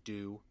being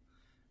due,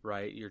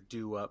 right? You're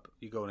due up,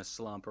 you go in a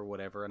slump or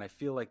whatever. And I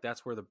feel like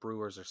that's where the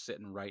Brewers are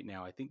sitting right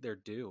now. I think they're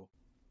due.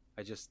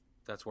 That's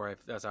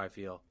how I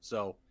feel.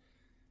 So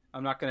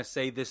I'm not going to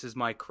say this is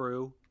my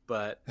crew,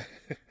 but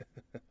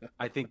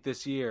I think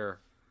this year,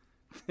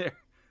 they're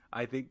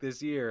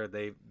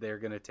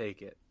going to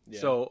take it. Yeah.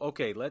 So,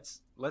 okay,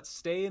 let's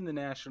stay in the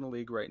National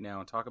League right now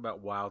and talk about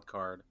wild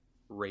card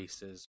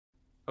races.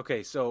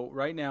 Okay, so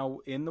right now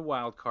in the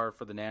wild card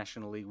for the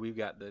National League, we've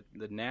got the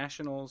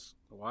Nationals,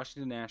 the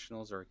Washington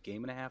Nationals are a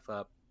game and a half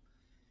up,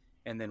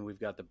 and then we've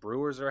got the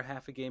Brewers are a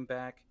half a game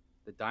back,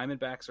 the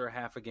Diamondbacks are a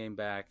half a game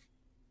back,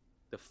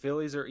 the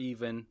Phillies are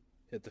even.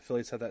 Yeah, the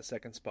Phillies have that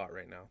second spot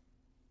right now.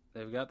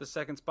 They've got the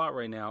second spot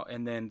right now,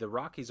 and then the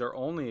Rockies are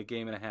only a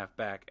game and a half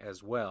back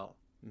as well.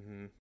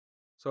 Mm-hmm.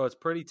 So it's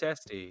pretty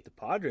testy. The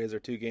Padres are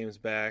 2 games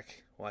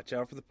back. Watch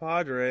out for the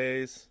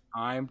Padres.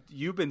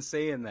 You've been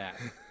saying that.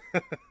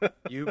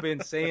 You've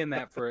been saying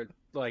that for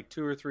like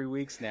 2 or 3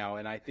 weeks now,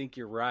 and I think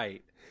you're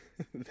right.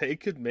 They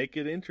could make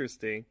it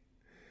interesting.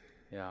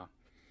 Yeah.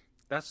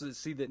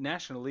 The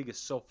National League is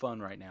so fun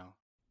right now.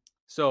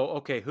 So,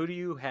 okay, who do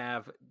you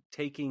have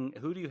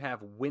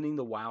winning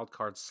the wild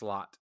card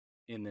slot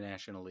in the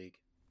National League?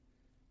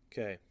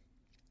 Okay.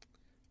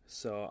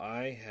 So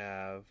I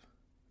have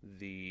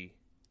the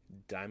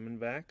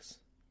Diamondbacks,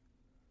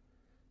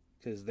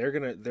 because they're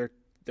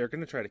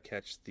gonna try to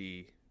catch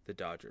the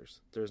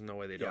Dodgers. There's no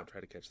way they don't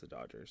try to catch the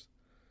Dodgers.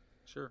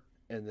 Sure.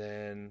 And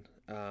then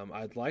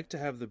I'd like to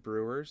have the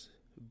Brewers,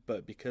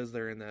 but because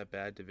they're in that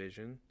bad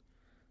division,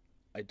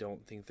 I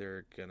don't think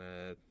they're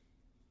gonna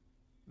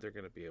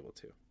be able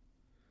to.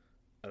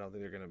 I don't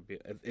think they're gonna be.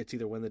 It's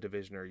either win the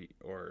division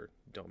or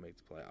don't make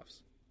the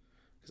playoffs.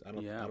 Because I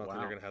don't think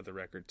they're gonna have the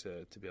record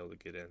to be able to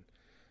get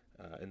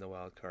in the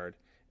wild card.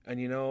 And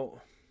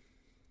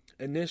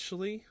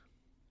initially,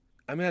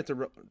 I'm gonna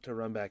have to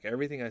run back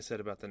everything I said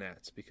about the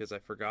Nats, because I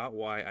forgot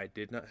why I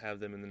did not have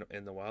them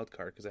in the wild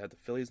card, because I had the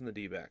Phillies and the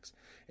D-backs,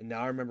 and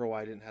now I remember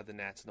why I didn't have the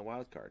Nats in the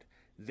wild card.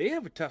 They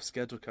have a tough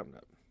schedule coming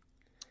up.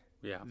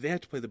 Yeah, they have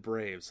to play the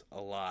Braves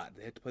a lot.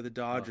 They have to play the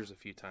Dodgers a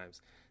few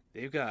times.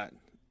 They've got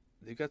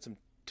some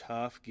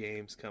tough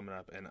games coming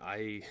up, and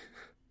I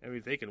mean,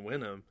 if they can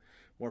win them,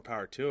 more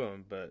power to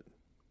them. But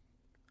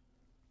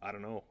I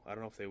don't know. I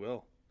don't know if they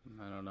will.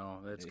 I don't know.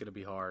 It's going to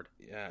be hard.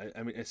 Yeah,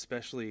 I mean,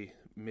 especially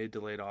mid to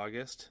late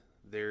August,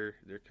 they're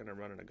kind of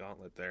running a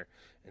gauntlet there,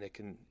 and it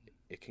can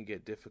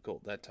get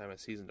difficult that time of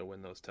season to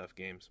win those tough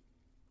games.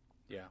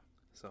 Yeah.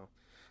 So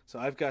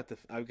I've got the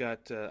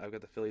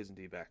Phillies and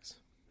D-backs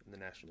in the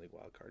National League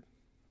wild card.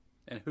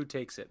 And who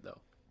takes it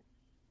though?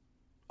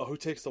 Oh, who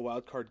takes the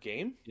wild card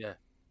game?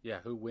 Yeah.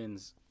 Who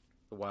wins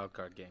the wild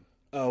card game?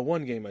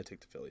 One game I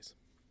take the Phillies.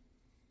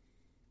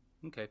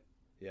 Okay.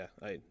 Yeah,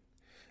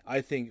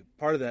 I think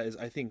part of that is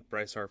I think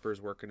Bryce Harper's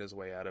working his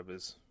way out of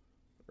his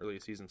early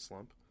season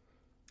slump.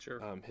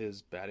 Sure.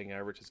 His batting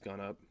average has gone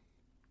up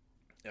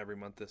every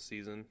month this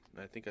season.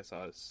 I think I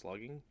saw his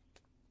slugging.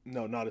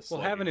 No, not his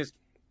slugging. Well,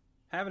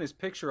 having his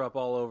picture up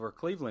all over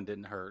Cleveland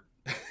didn't hurt.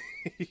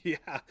 Yeah.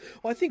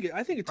 Well, I think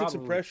it took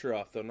some pressure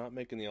off though, not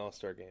making the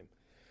All-Star game.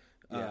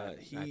 Yeah,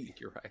 I think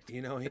you're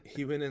right.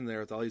 He went in there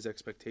with all these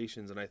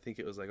expectations, and I think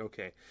it was like,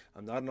 okay,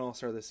 I'm not an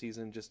All-Star this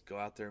season. Just go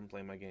out there and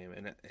play my game,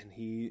 and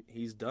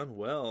he's done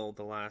well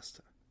the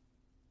last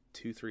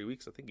 2-3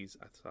 weeks. I think he's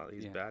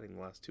batting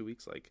the last 2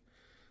 weeks like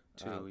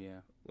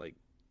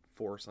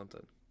 4 or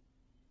something.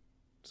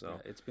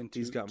 So it's been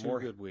he's got two more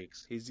good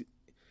weeks.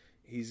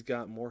 He's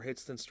got more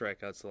hits than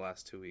strikeouts the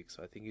last 2 weeks.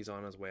 So I think he's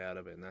on his way out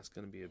of it, and that's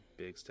going to be a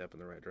big step in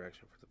the right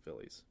direction for the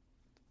Phillies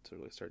to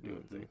really start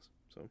doing things.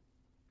 So.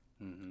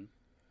 Mm-hmm.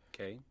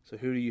 Okay. So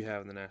who do you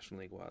have in the National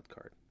League wild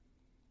card?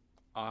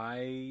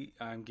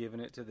 I'm giving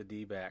it to the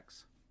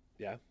D-backs.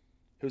 Yeah.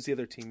 Who's the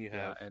other team you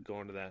have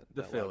going to that?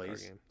 The that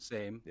Phillies. Game?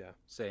 Same. Yeah.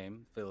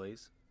 Same.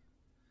 Phillies.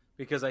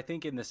 Because I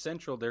think in the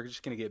Central they're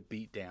just going to get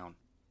beat down,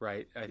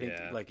 right? I think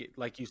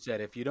like you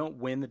said, if you don't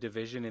win the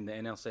division in the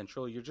NL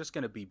Central, you're just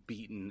going to be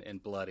beaten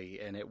and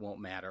bloody, and it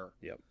won't matter.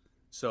 Yep.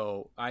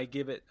 So I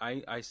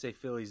say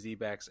Phillies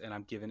D-backs, and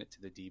I'm giving it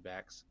to the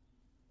D-backs.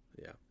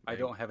 Yeah. I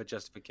don't have a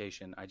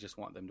justification. I just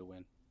want them to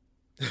win.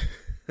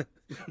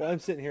 Well, I'm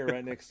sitting here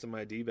right next to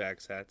my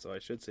D-backs hat, so I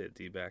should say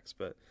D-backs,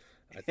 but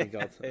I think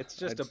it's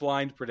just a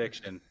blind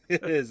prediction.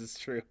 It is. It's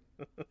true.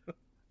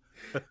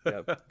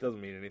 Yeah,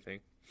 doesn't mean anything.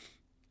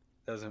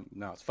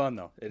 No, it's fun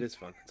though. It is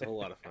fun. It's a whole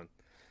lot of fun.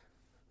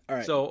 All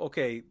right. So,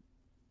 okay,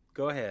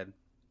 go ahead.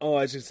 Oh,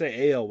 I should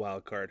say AL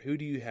wild card. Who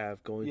do you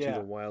have going to Yeah.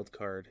 the wild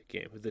card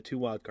game? The 2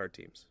 wild card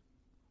teams.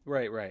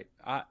 Right.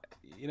 I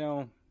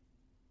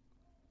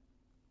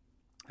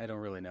don't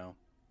really know.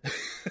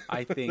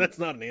 I think That's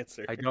not an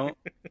answer. I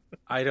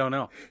don't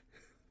know.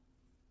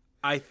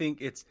 I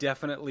think it's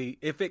definitely,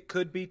 if it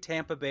could be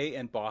Tampa Bay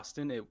and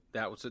Boston,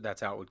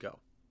 that's how it would go.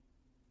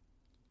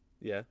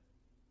 Yeah,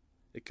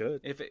 it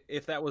could.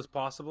 If that was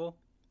possible,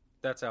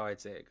 that's how I'd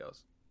say it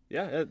goes.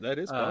 Yeah, that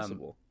is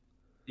possible.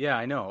 Yeah,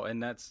 I know,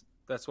 and that's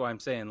why I'm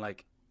saying,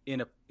 like,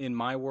 in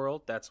my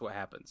world, that's what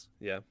happens.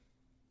 Yeah,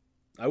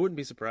 I wouldn't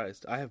be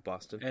surprised. I have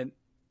Boston,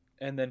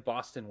 and then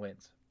Boston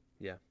wins.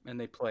 Yeah, and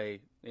they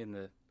play in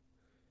the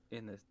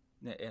NL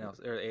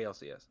or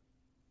ALCS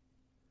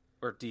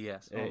or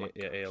DS. Oh my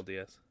gosh.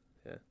 ALDS.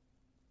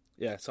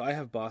 Yeah. So I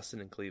have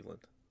Boston and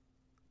Cleveland.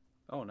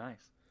 Oh,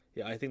 nice.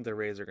 Yeah, I think the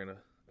Rays are gonna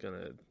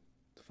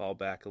fall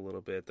back a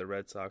little bit. The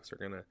Red Sox are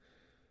gonna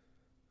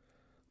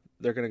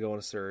go on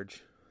a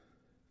surge.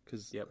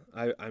 Because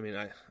I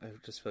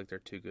just feel like they're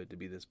too good to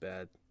be this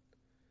bad.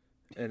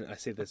 And I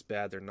say this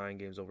bad, they're 9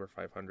 games over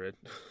 500.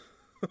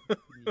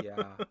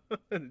 Yeah.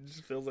 And it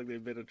just feels like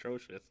they've been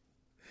atrocious.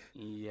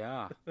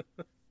 Yeah.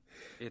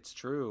 It's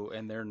true,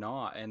 and they're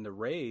not. And the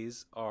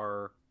Rays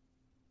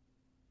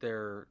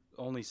they're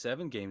only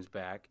 7 games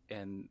back,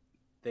 and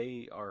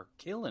they are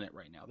killing it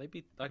right now. They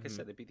beat, like I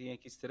said, they beat the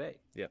Yankees today.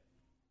 Yeah.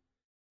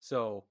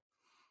 So,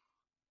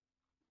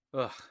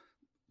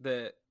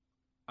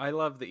 I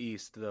love the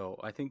East, though.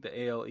 I think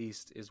the AL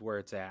East is where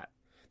it's at.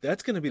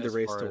 That's going to be the As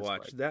race far to as,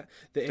 watch. like,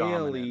 The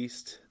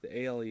dominant.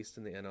 AL East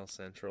and the NL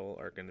Central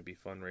are going to be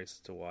fun races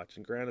to watch.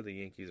 And granted, the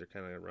Yankees are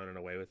kind of running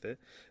away with it.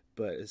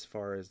 But as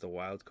far as the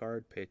wild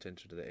card, pay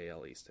attention to the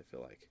AL East, I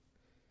feel like.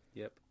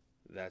 Yep.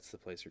 That's the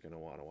place you're going to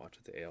want to watch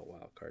with the AL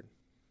wild card.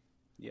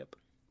 Yep.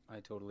 I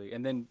totally.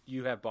 And then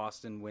you have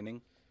Boston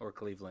winning or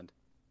Cleveland?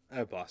 I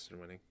have Boston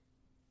winning.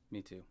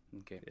 Me too.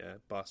 Okay. Yeah,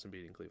 Boston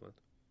beating Cleveland.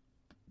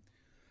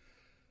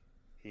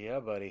 Yeah,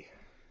 buddy.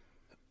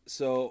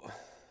 So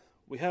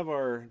we have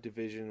our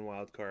division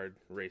wild card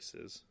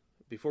races.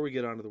 Before we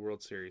get on to the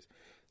World Series,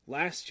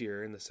 last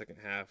year in the second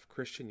half,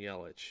 Christian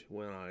Yelich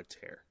went on a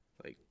tear.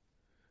 Like,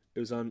 it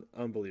was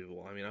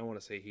unbelievable. I mean, I want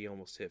to say he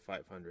almost hit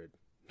 500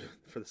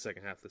 for the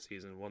second half of the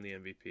season, won the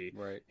MVP.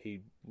 Right.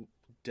 He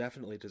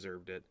definitely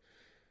deserved it.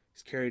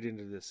 He's carried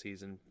into this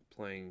season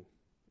playing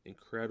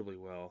incredibly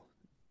well.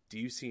 Do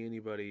you see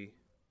anybody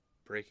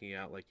breaking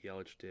out like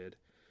Yelich did,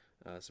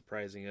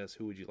 surprising us?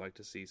 Who would you like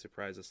to see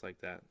surprise us like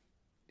that?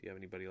 Do you have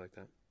anybody like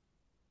that?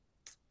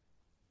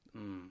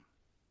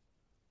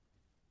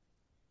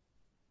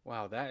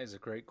 Wow, that is a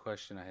great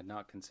question. I had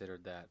not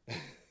considered that.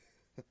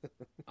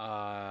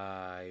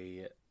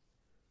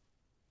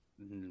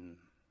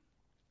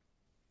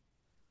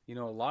 You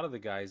know, a lot of the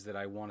guys that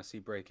I want to see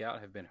break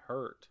out have been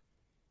hurt.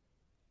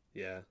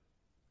 Yeah.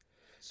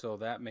 So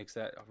that makes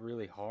that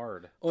really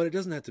hard. Oh, and it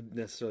doesn't have to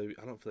necessarily,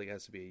 I don't feel like it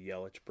has to be a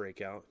Yelich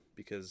breakout,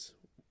 because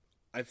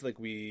I feel like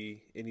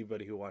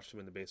anybody who watched him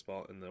in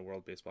the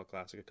World Baseball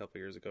Classic a couple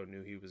years ago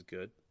knew he was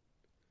good.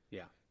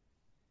 Yeah.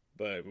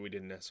 But we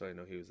didn't necessarily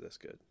know he was this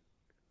good.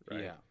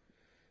 Right?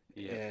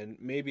 Yeah. And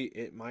maybe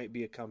it might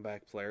be a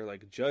comeback player.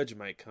 Like Judge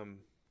might come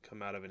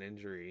out of an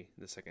injury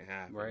in the second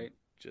half. Right. And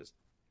just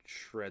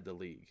shred the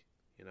league,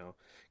 you know?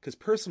 Because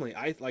personally,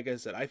 like I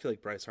said, I feel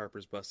like Bryce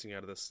Harper's busting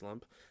out of this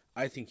slump.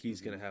 I think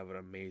he's going to have an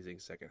amazing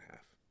second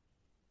half.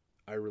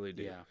 I really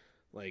do. Yeah.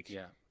 Like,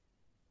 yeah.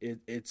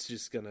 It's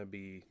just going to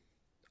be,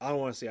 I don't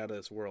want to say out of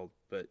this world,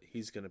 but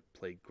he's going to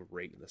play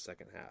great in the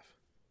second half,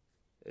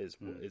 is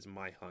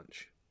my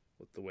hunch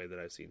with the way that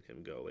I've seen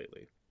him go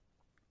lately.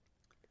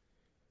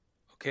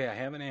 Okay, I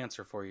have an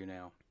answer for you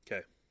now.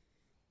 Okay.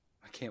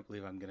 I can't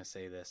believe I'm going to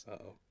say this.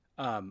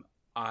 Uh-oh.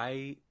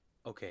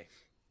 Okay.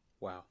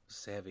 Wow, this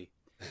is heavy.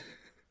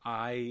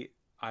 I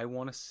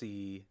want to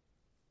see.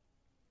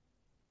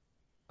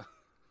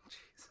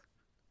 Jeez.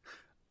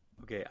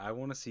 Okay, I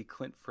want to see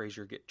Clint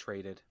Frazier get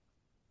traded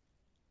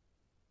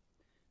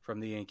from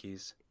the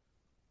Yankees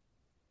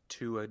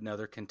to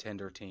another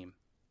contender team.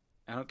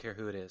 I don't care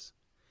who it is.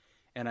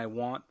 And I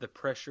want the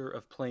pressure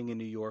of playing in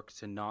New York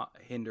to not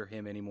hinder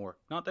him anymore.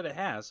 Not that it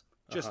has,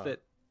 just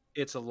that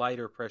it's a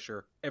lighter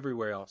pressure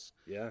everywhere else.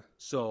 Yeah.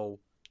 So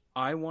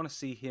I want to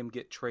see him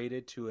get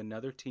traded to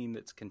another team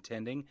that's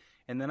contending,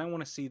 and then I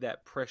want to see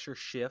that pressure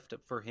shift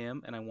for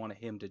him, and I want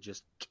him to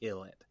just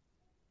kill it.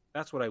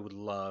 That's what I would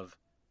love.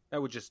 That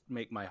would just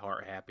make my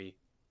heart happy.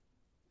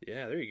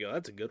 Yeah, there you go.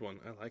 That's a good one.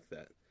 I like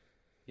that.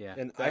 Yeah.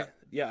 And I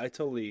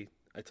totally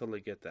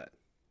get that.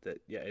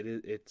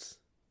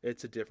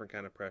 It's a different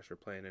kind of pressure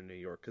playing in New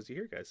York, because you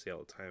hear guys say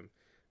all the time,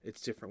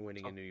 it's different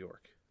winning in New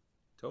York.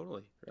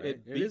 Totally. Right?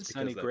 It It beat is because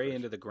Sonny of that Gray pressure.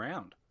 into the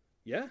ground.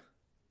 Yeah,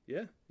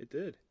 it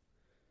did.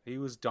 He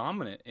was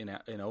dominant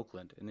in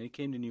Oakland, and then he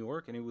came to New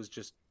York, and it was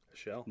just A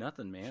shell.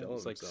 nothing, man. Shell It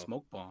was of like himself.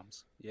 smoke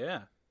bombs.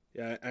 Yeah.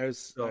 Yeah, I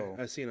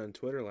seen on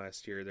Twitter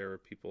last year, there were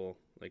people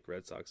like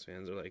Red Sox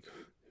fans are like,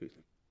 who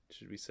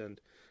should we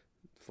send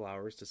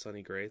flowers to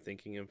Sonny Gray,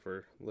 thanking him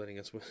for letting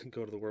us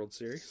go to the World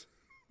Series.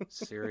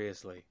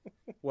 Seriously.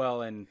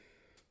 Well, and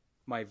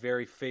my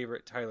very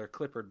favorite Tyler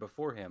Clippard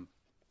before him.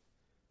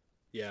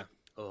 Yeah.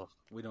 Oh,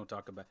 we don't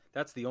talk about.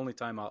 That's the only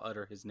time I'll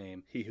utter his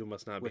name. He who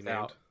must not be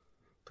without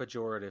named.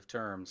 Pejorative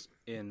terms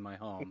in my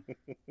home.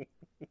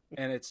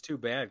 And it's too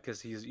bad because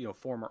he's,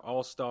 former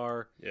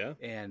All-Star. Yeah.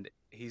 And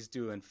he's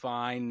doing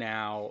fine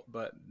now,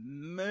 but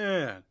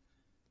man,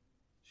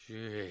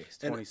 jeez,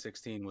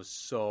 2016 was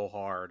so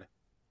hard.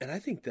 And I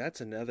think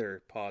that's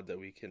another I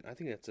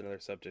think that's another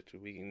subject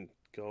we can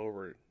go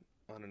over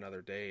on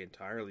another day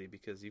entirely,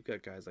 because you've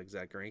got guys like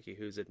Zach Greinke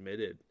who's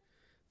admitted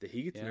that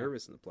he gets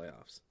nervous in the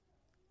playoffs.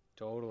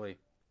 Totally.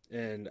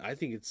 And I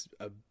think it's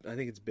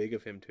big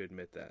of him to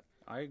admit that.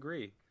 I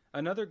agree.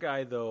 Another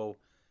guy though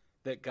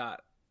that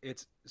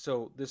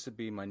so this would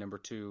be my number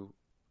 2,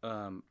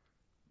 and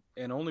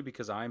only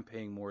because I'm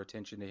paying more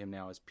attention to him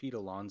now, is Pete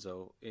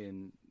Alonso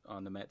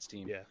on the Mets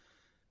team. Yeah.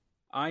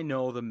 I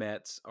know the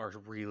Mets are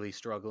really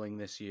struggling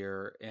this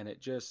year, and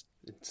it just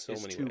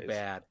is too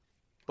bad.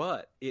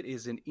 But it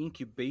is an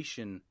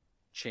incubation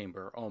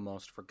chamber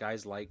almost for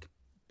guys like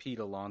Pete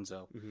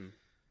Alonso. Mm-hmm.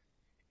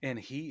 And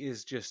he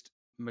is just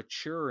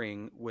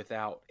maturing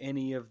without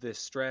any of the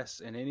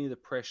stress and any of the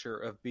pressure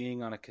of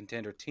being on a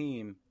contender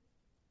team.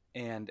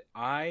 And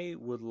I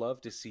would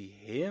love to see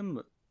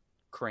him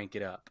crank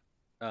it up.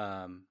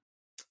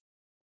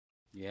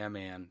 Yeah,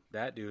 man,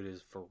 that dude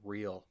is for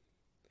real.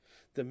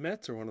 The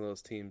Mets are one of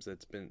those teams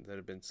that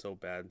have been so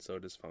bad and so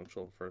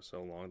dysfunctional for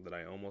so long that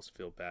I almost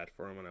feel bad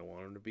for them and I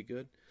want them to be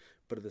good.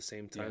 But at the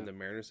same time, the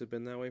Mariners have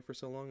been that way for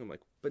so long. I'm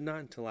like, but not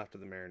until after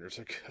the Mariners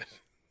are good.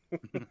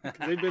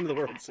 Because they've been to the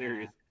World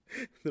Series.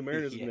 The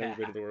Mariners have never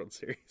been to the World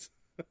Series.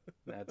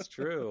 That's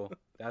true.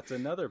 That's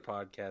another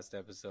podcast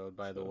episode,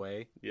 by the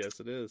way. Yes,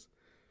 it is.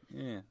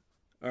 Yeah.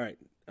 All right.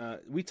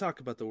 We talk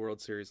about the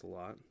World Series a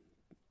lot,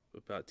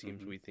 about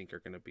teams we think are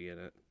going to be in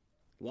it.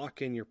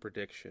 Lock in your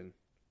prediction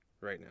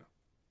right now.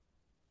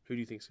 Who do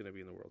you think is going to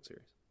be in the World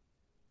Series?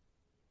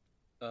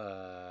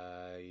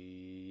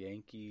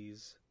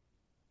 Yankees.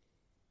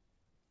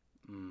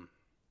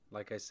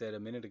 Like I said a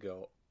minute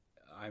ago,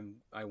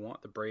 I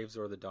want the Braves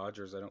or the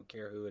Dodgers. I don't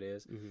care who it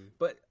is. Mm-hmm.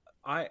 But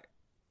I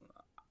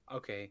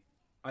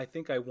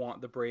think I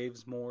want the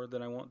Braves more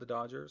than I want the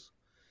Dodgers.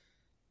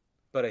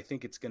 But I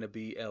think it's going to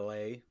be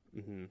LA,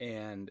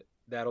 and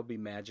that'll be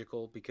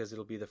magical because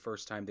it'll be the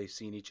first time they've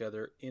seen each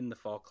other in the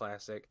Fall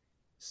Classic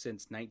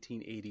since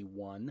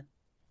 1981.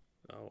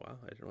 Oh, wow.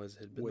 I didn't realize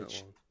it had been that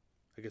long.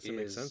 I guess it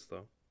makes sense,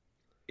 though.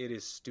 It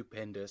is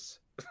stupendous.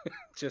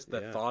 Just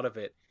the thought of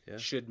it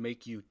should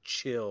make you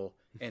chill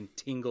and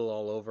tingle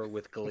all over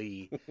with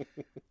glee.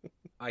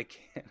 I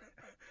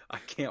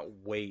can't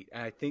wait.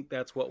 And I think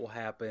that's what will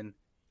happen.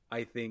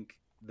 I think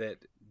that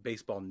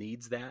baseball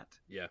needs that.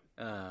 Yeah.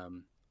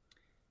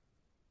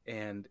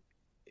 And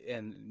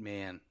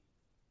man,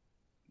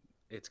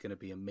 it's going to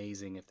be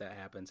amazing if that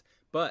happens.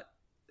 But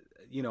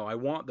I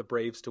want the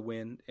Braves to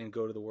win and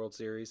go to the World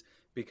Series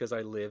because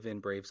I live in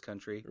Braves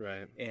country.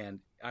 Right. And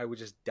I would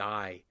just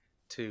die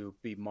to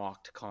be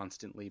mocked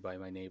constantly by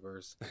my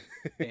neighbors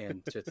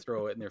and to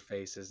throw it in their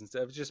faces. And it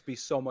would just be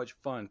so much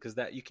fun because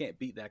you can't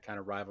beat that kind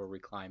of rivalry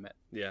climate.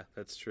 Yeah,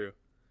 that's true.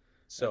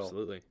 So,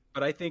 absolutely.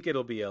 But I think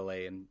it'll be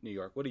LA and New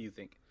York. What do you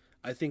think?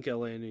 I think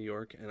LA and New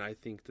York, and I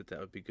think that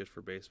would be good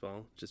for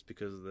baseball just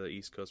because of the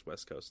East Coast,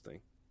 West Coast thing.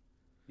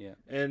 Yeah.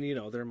 And,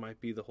 there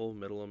might be the whole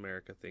Middle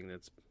America thing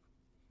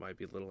might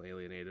be a little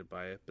alienated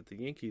by it, but the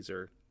Yankees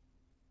have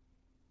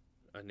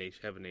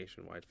a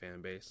nationwide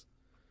fan base.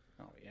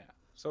 Oh yeah,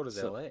 so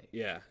does LA.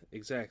 Yeah,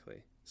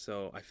 exactly.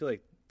 So I feel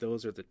like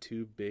those are the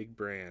two big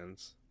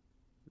brands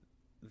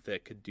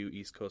that could do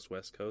East Coast,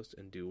 West Coast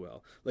and do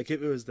well. Like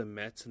if it was the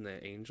Mets and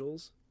the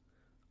Angels,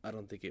 I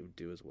don't think it would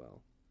do as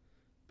well.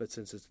 But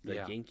since it's the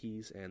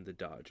Yankees and the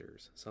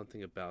Dodgers,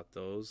 something about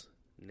those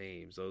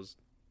names, those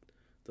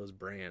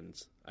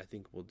brands, I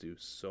think will do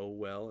so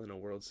well in a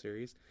World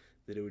Series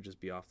that it would just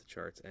be off the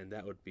charts, and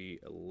that would be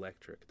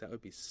electric. That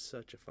would be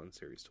such a fun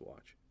series to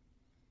watch.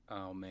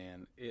 Oh,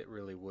 man, it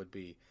really would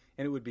be.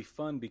 And it would be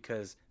fun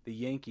because the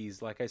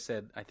Yankees, like I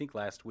said, I think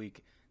last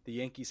week, the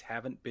Yankees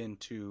haven't made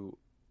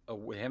a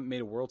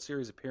World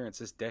Series appearance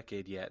this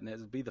decade yet, and it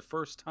would be the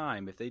first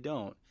time. If they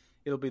don't,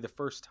 it'll be the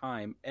first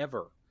time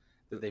ever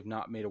that they've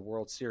not made a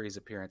World Series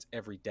appearance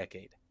every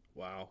decade.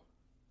 Wow.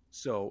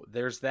 So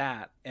there's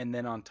that, and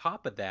then on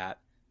top of that,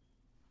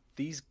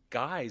 these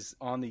guys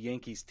on the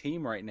Yankees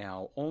team right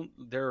now,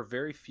 there are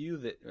very few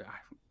that...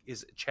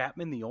 Is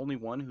Chapman the only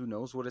one who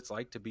knows what it's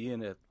like to be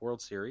in a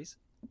World Series?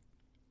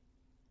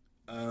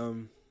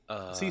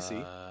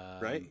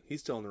 CC, right?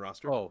 He's still on the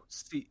roster. Oh,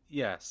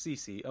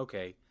 CC,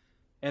 okay.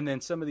 And then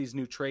some of these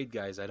new trade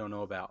guys I don't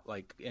know about,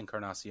 like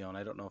Encarnacion.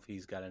 I don't know if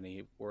he's got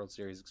any World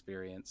Series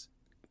experience.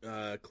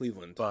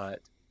 Cleveland.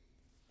 But...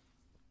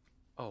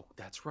 Oh,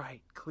 that's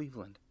right,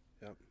 Cleveland.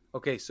 Yep.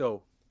 Okay,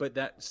 so... But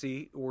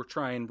we're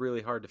trying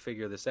really hard to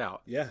figure this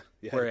out. Yeah.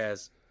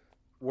 Whereas,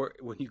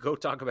 when you go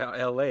talk about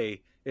LA,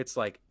 it's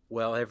like,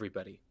 well,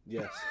 everybody.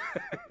 Yes,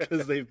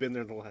 because they've been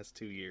there the last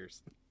 2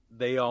 years.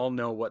 they all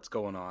know what's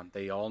going on.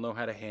 They all know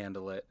how to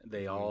handle it.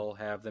 They all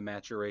have the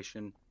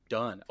maturation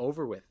done,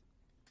 over with.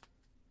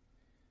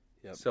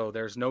 Yep. So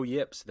there's no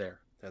yips there.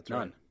 That's None.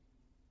 right.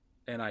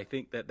 And I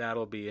think that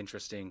that'll be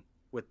interesting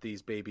with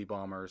these baby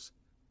Bombers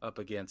up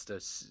against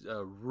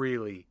a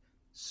really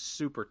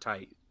super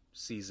tight,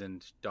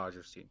 seasoned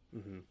Dodgers team.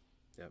 Mm-hmm.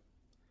 Yep.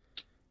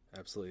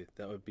 Absolutely.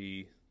 That would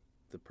be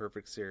the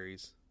perfect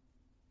series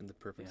and the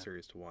perfect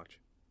series to watch.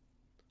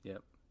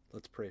 Yep.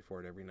 Let's pray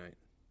for it every night.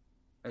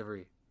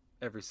 Every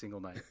single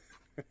night.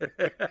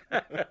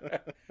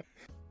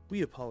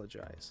 We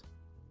apologize,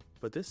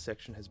 but this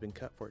section has been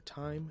cut for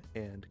time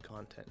and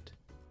content.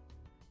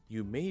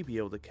 You may be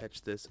able to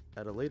catch this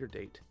at a later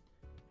date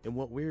in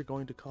what we're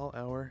going to call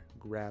our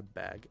grab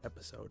bag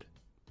episode.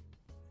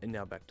 And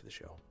now back to the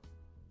show.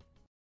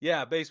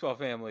 Yeah, baseball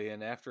family,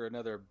 and after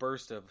another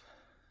burst of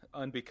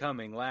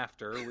unbecoming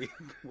laughter,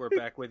 we're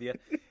back with you.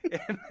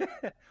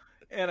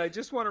 And I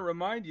just want to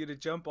remind you to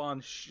jump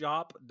on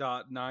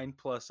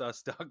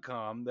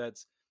shop.9plusus.com.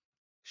 That's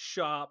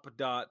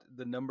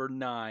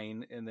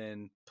shop.9 and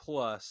then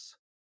plus,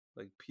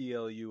 like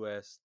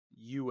PLUS.com.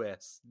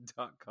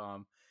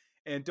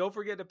 And don't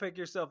forget to pick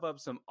yourself up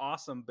some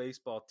awesome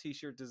baseball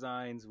t-shirt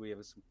designs. We have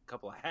a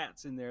couple of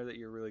hats in there that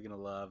you're really going to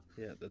love.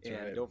 Yeah, that's right.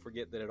 And don't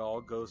forget that it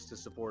all goes to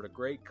support a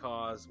great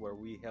cause where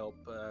we help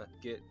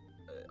get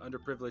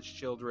underprivileged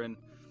children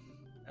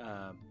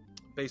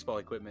baseball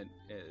equipment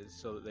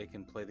so that they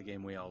can play the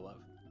game we all love.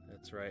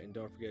 That's right. And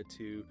don't forget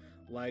to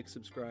like,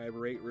 subscribe,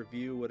 rate,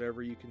 review,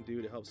 whatever you can do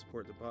to help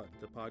support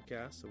the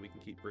podcast so we can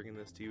keep bringing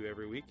this to you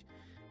every week.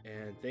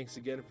 And thanks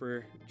again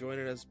for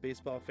joining us,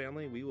 baseball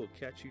family. We will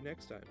catch you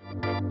next time.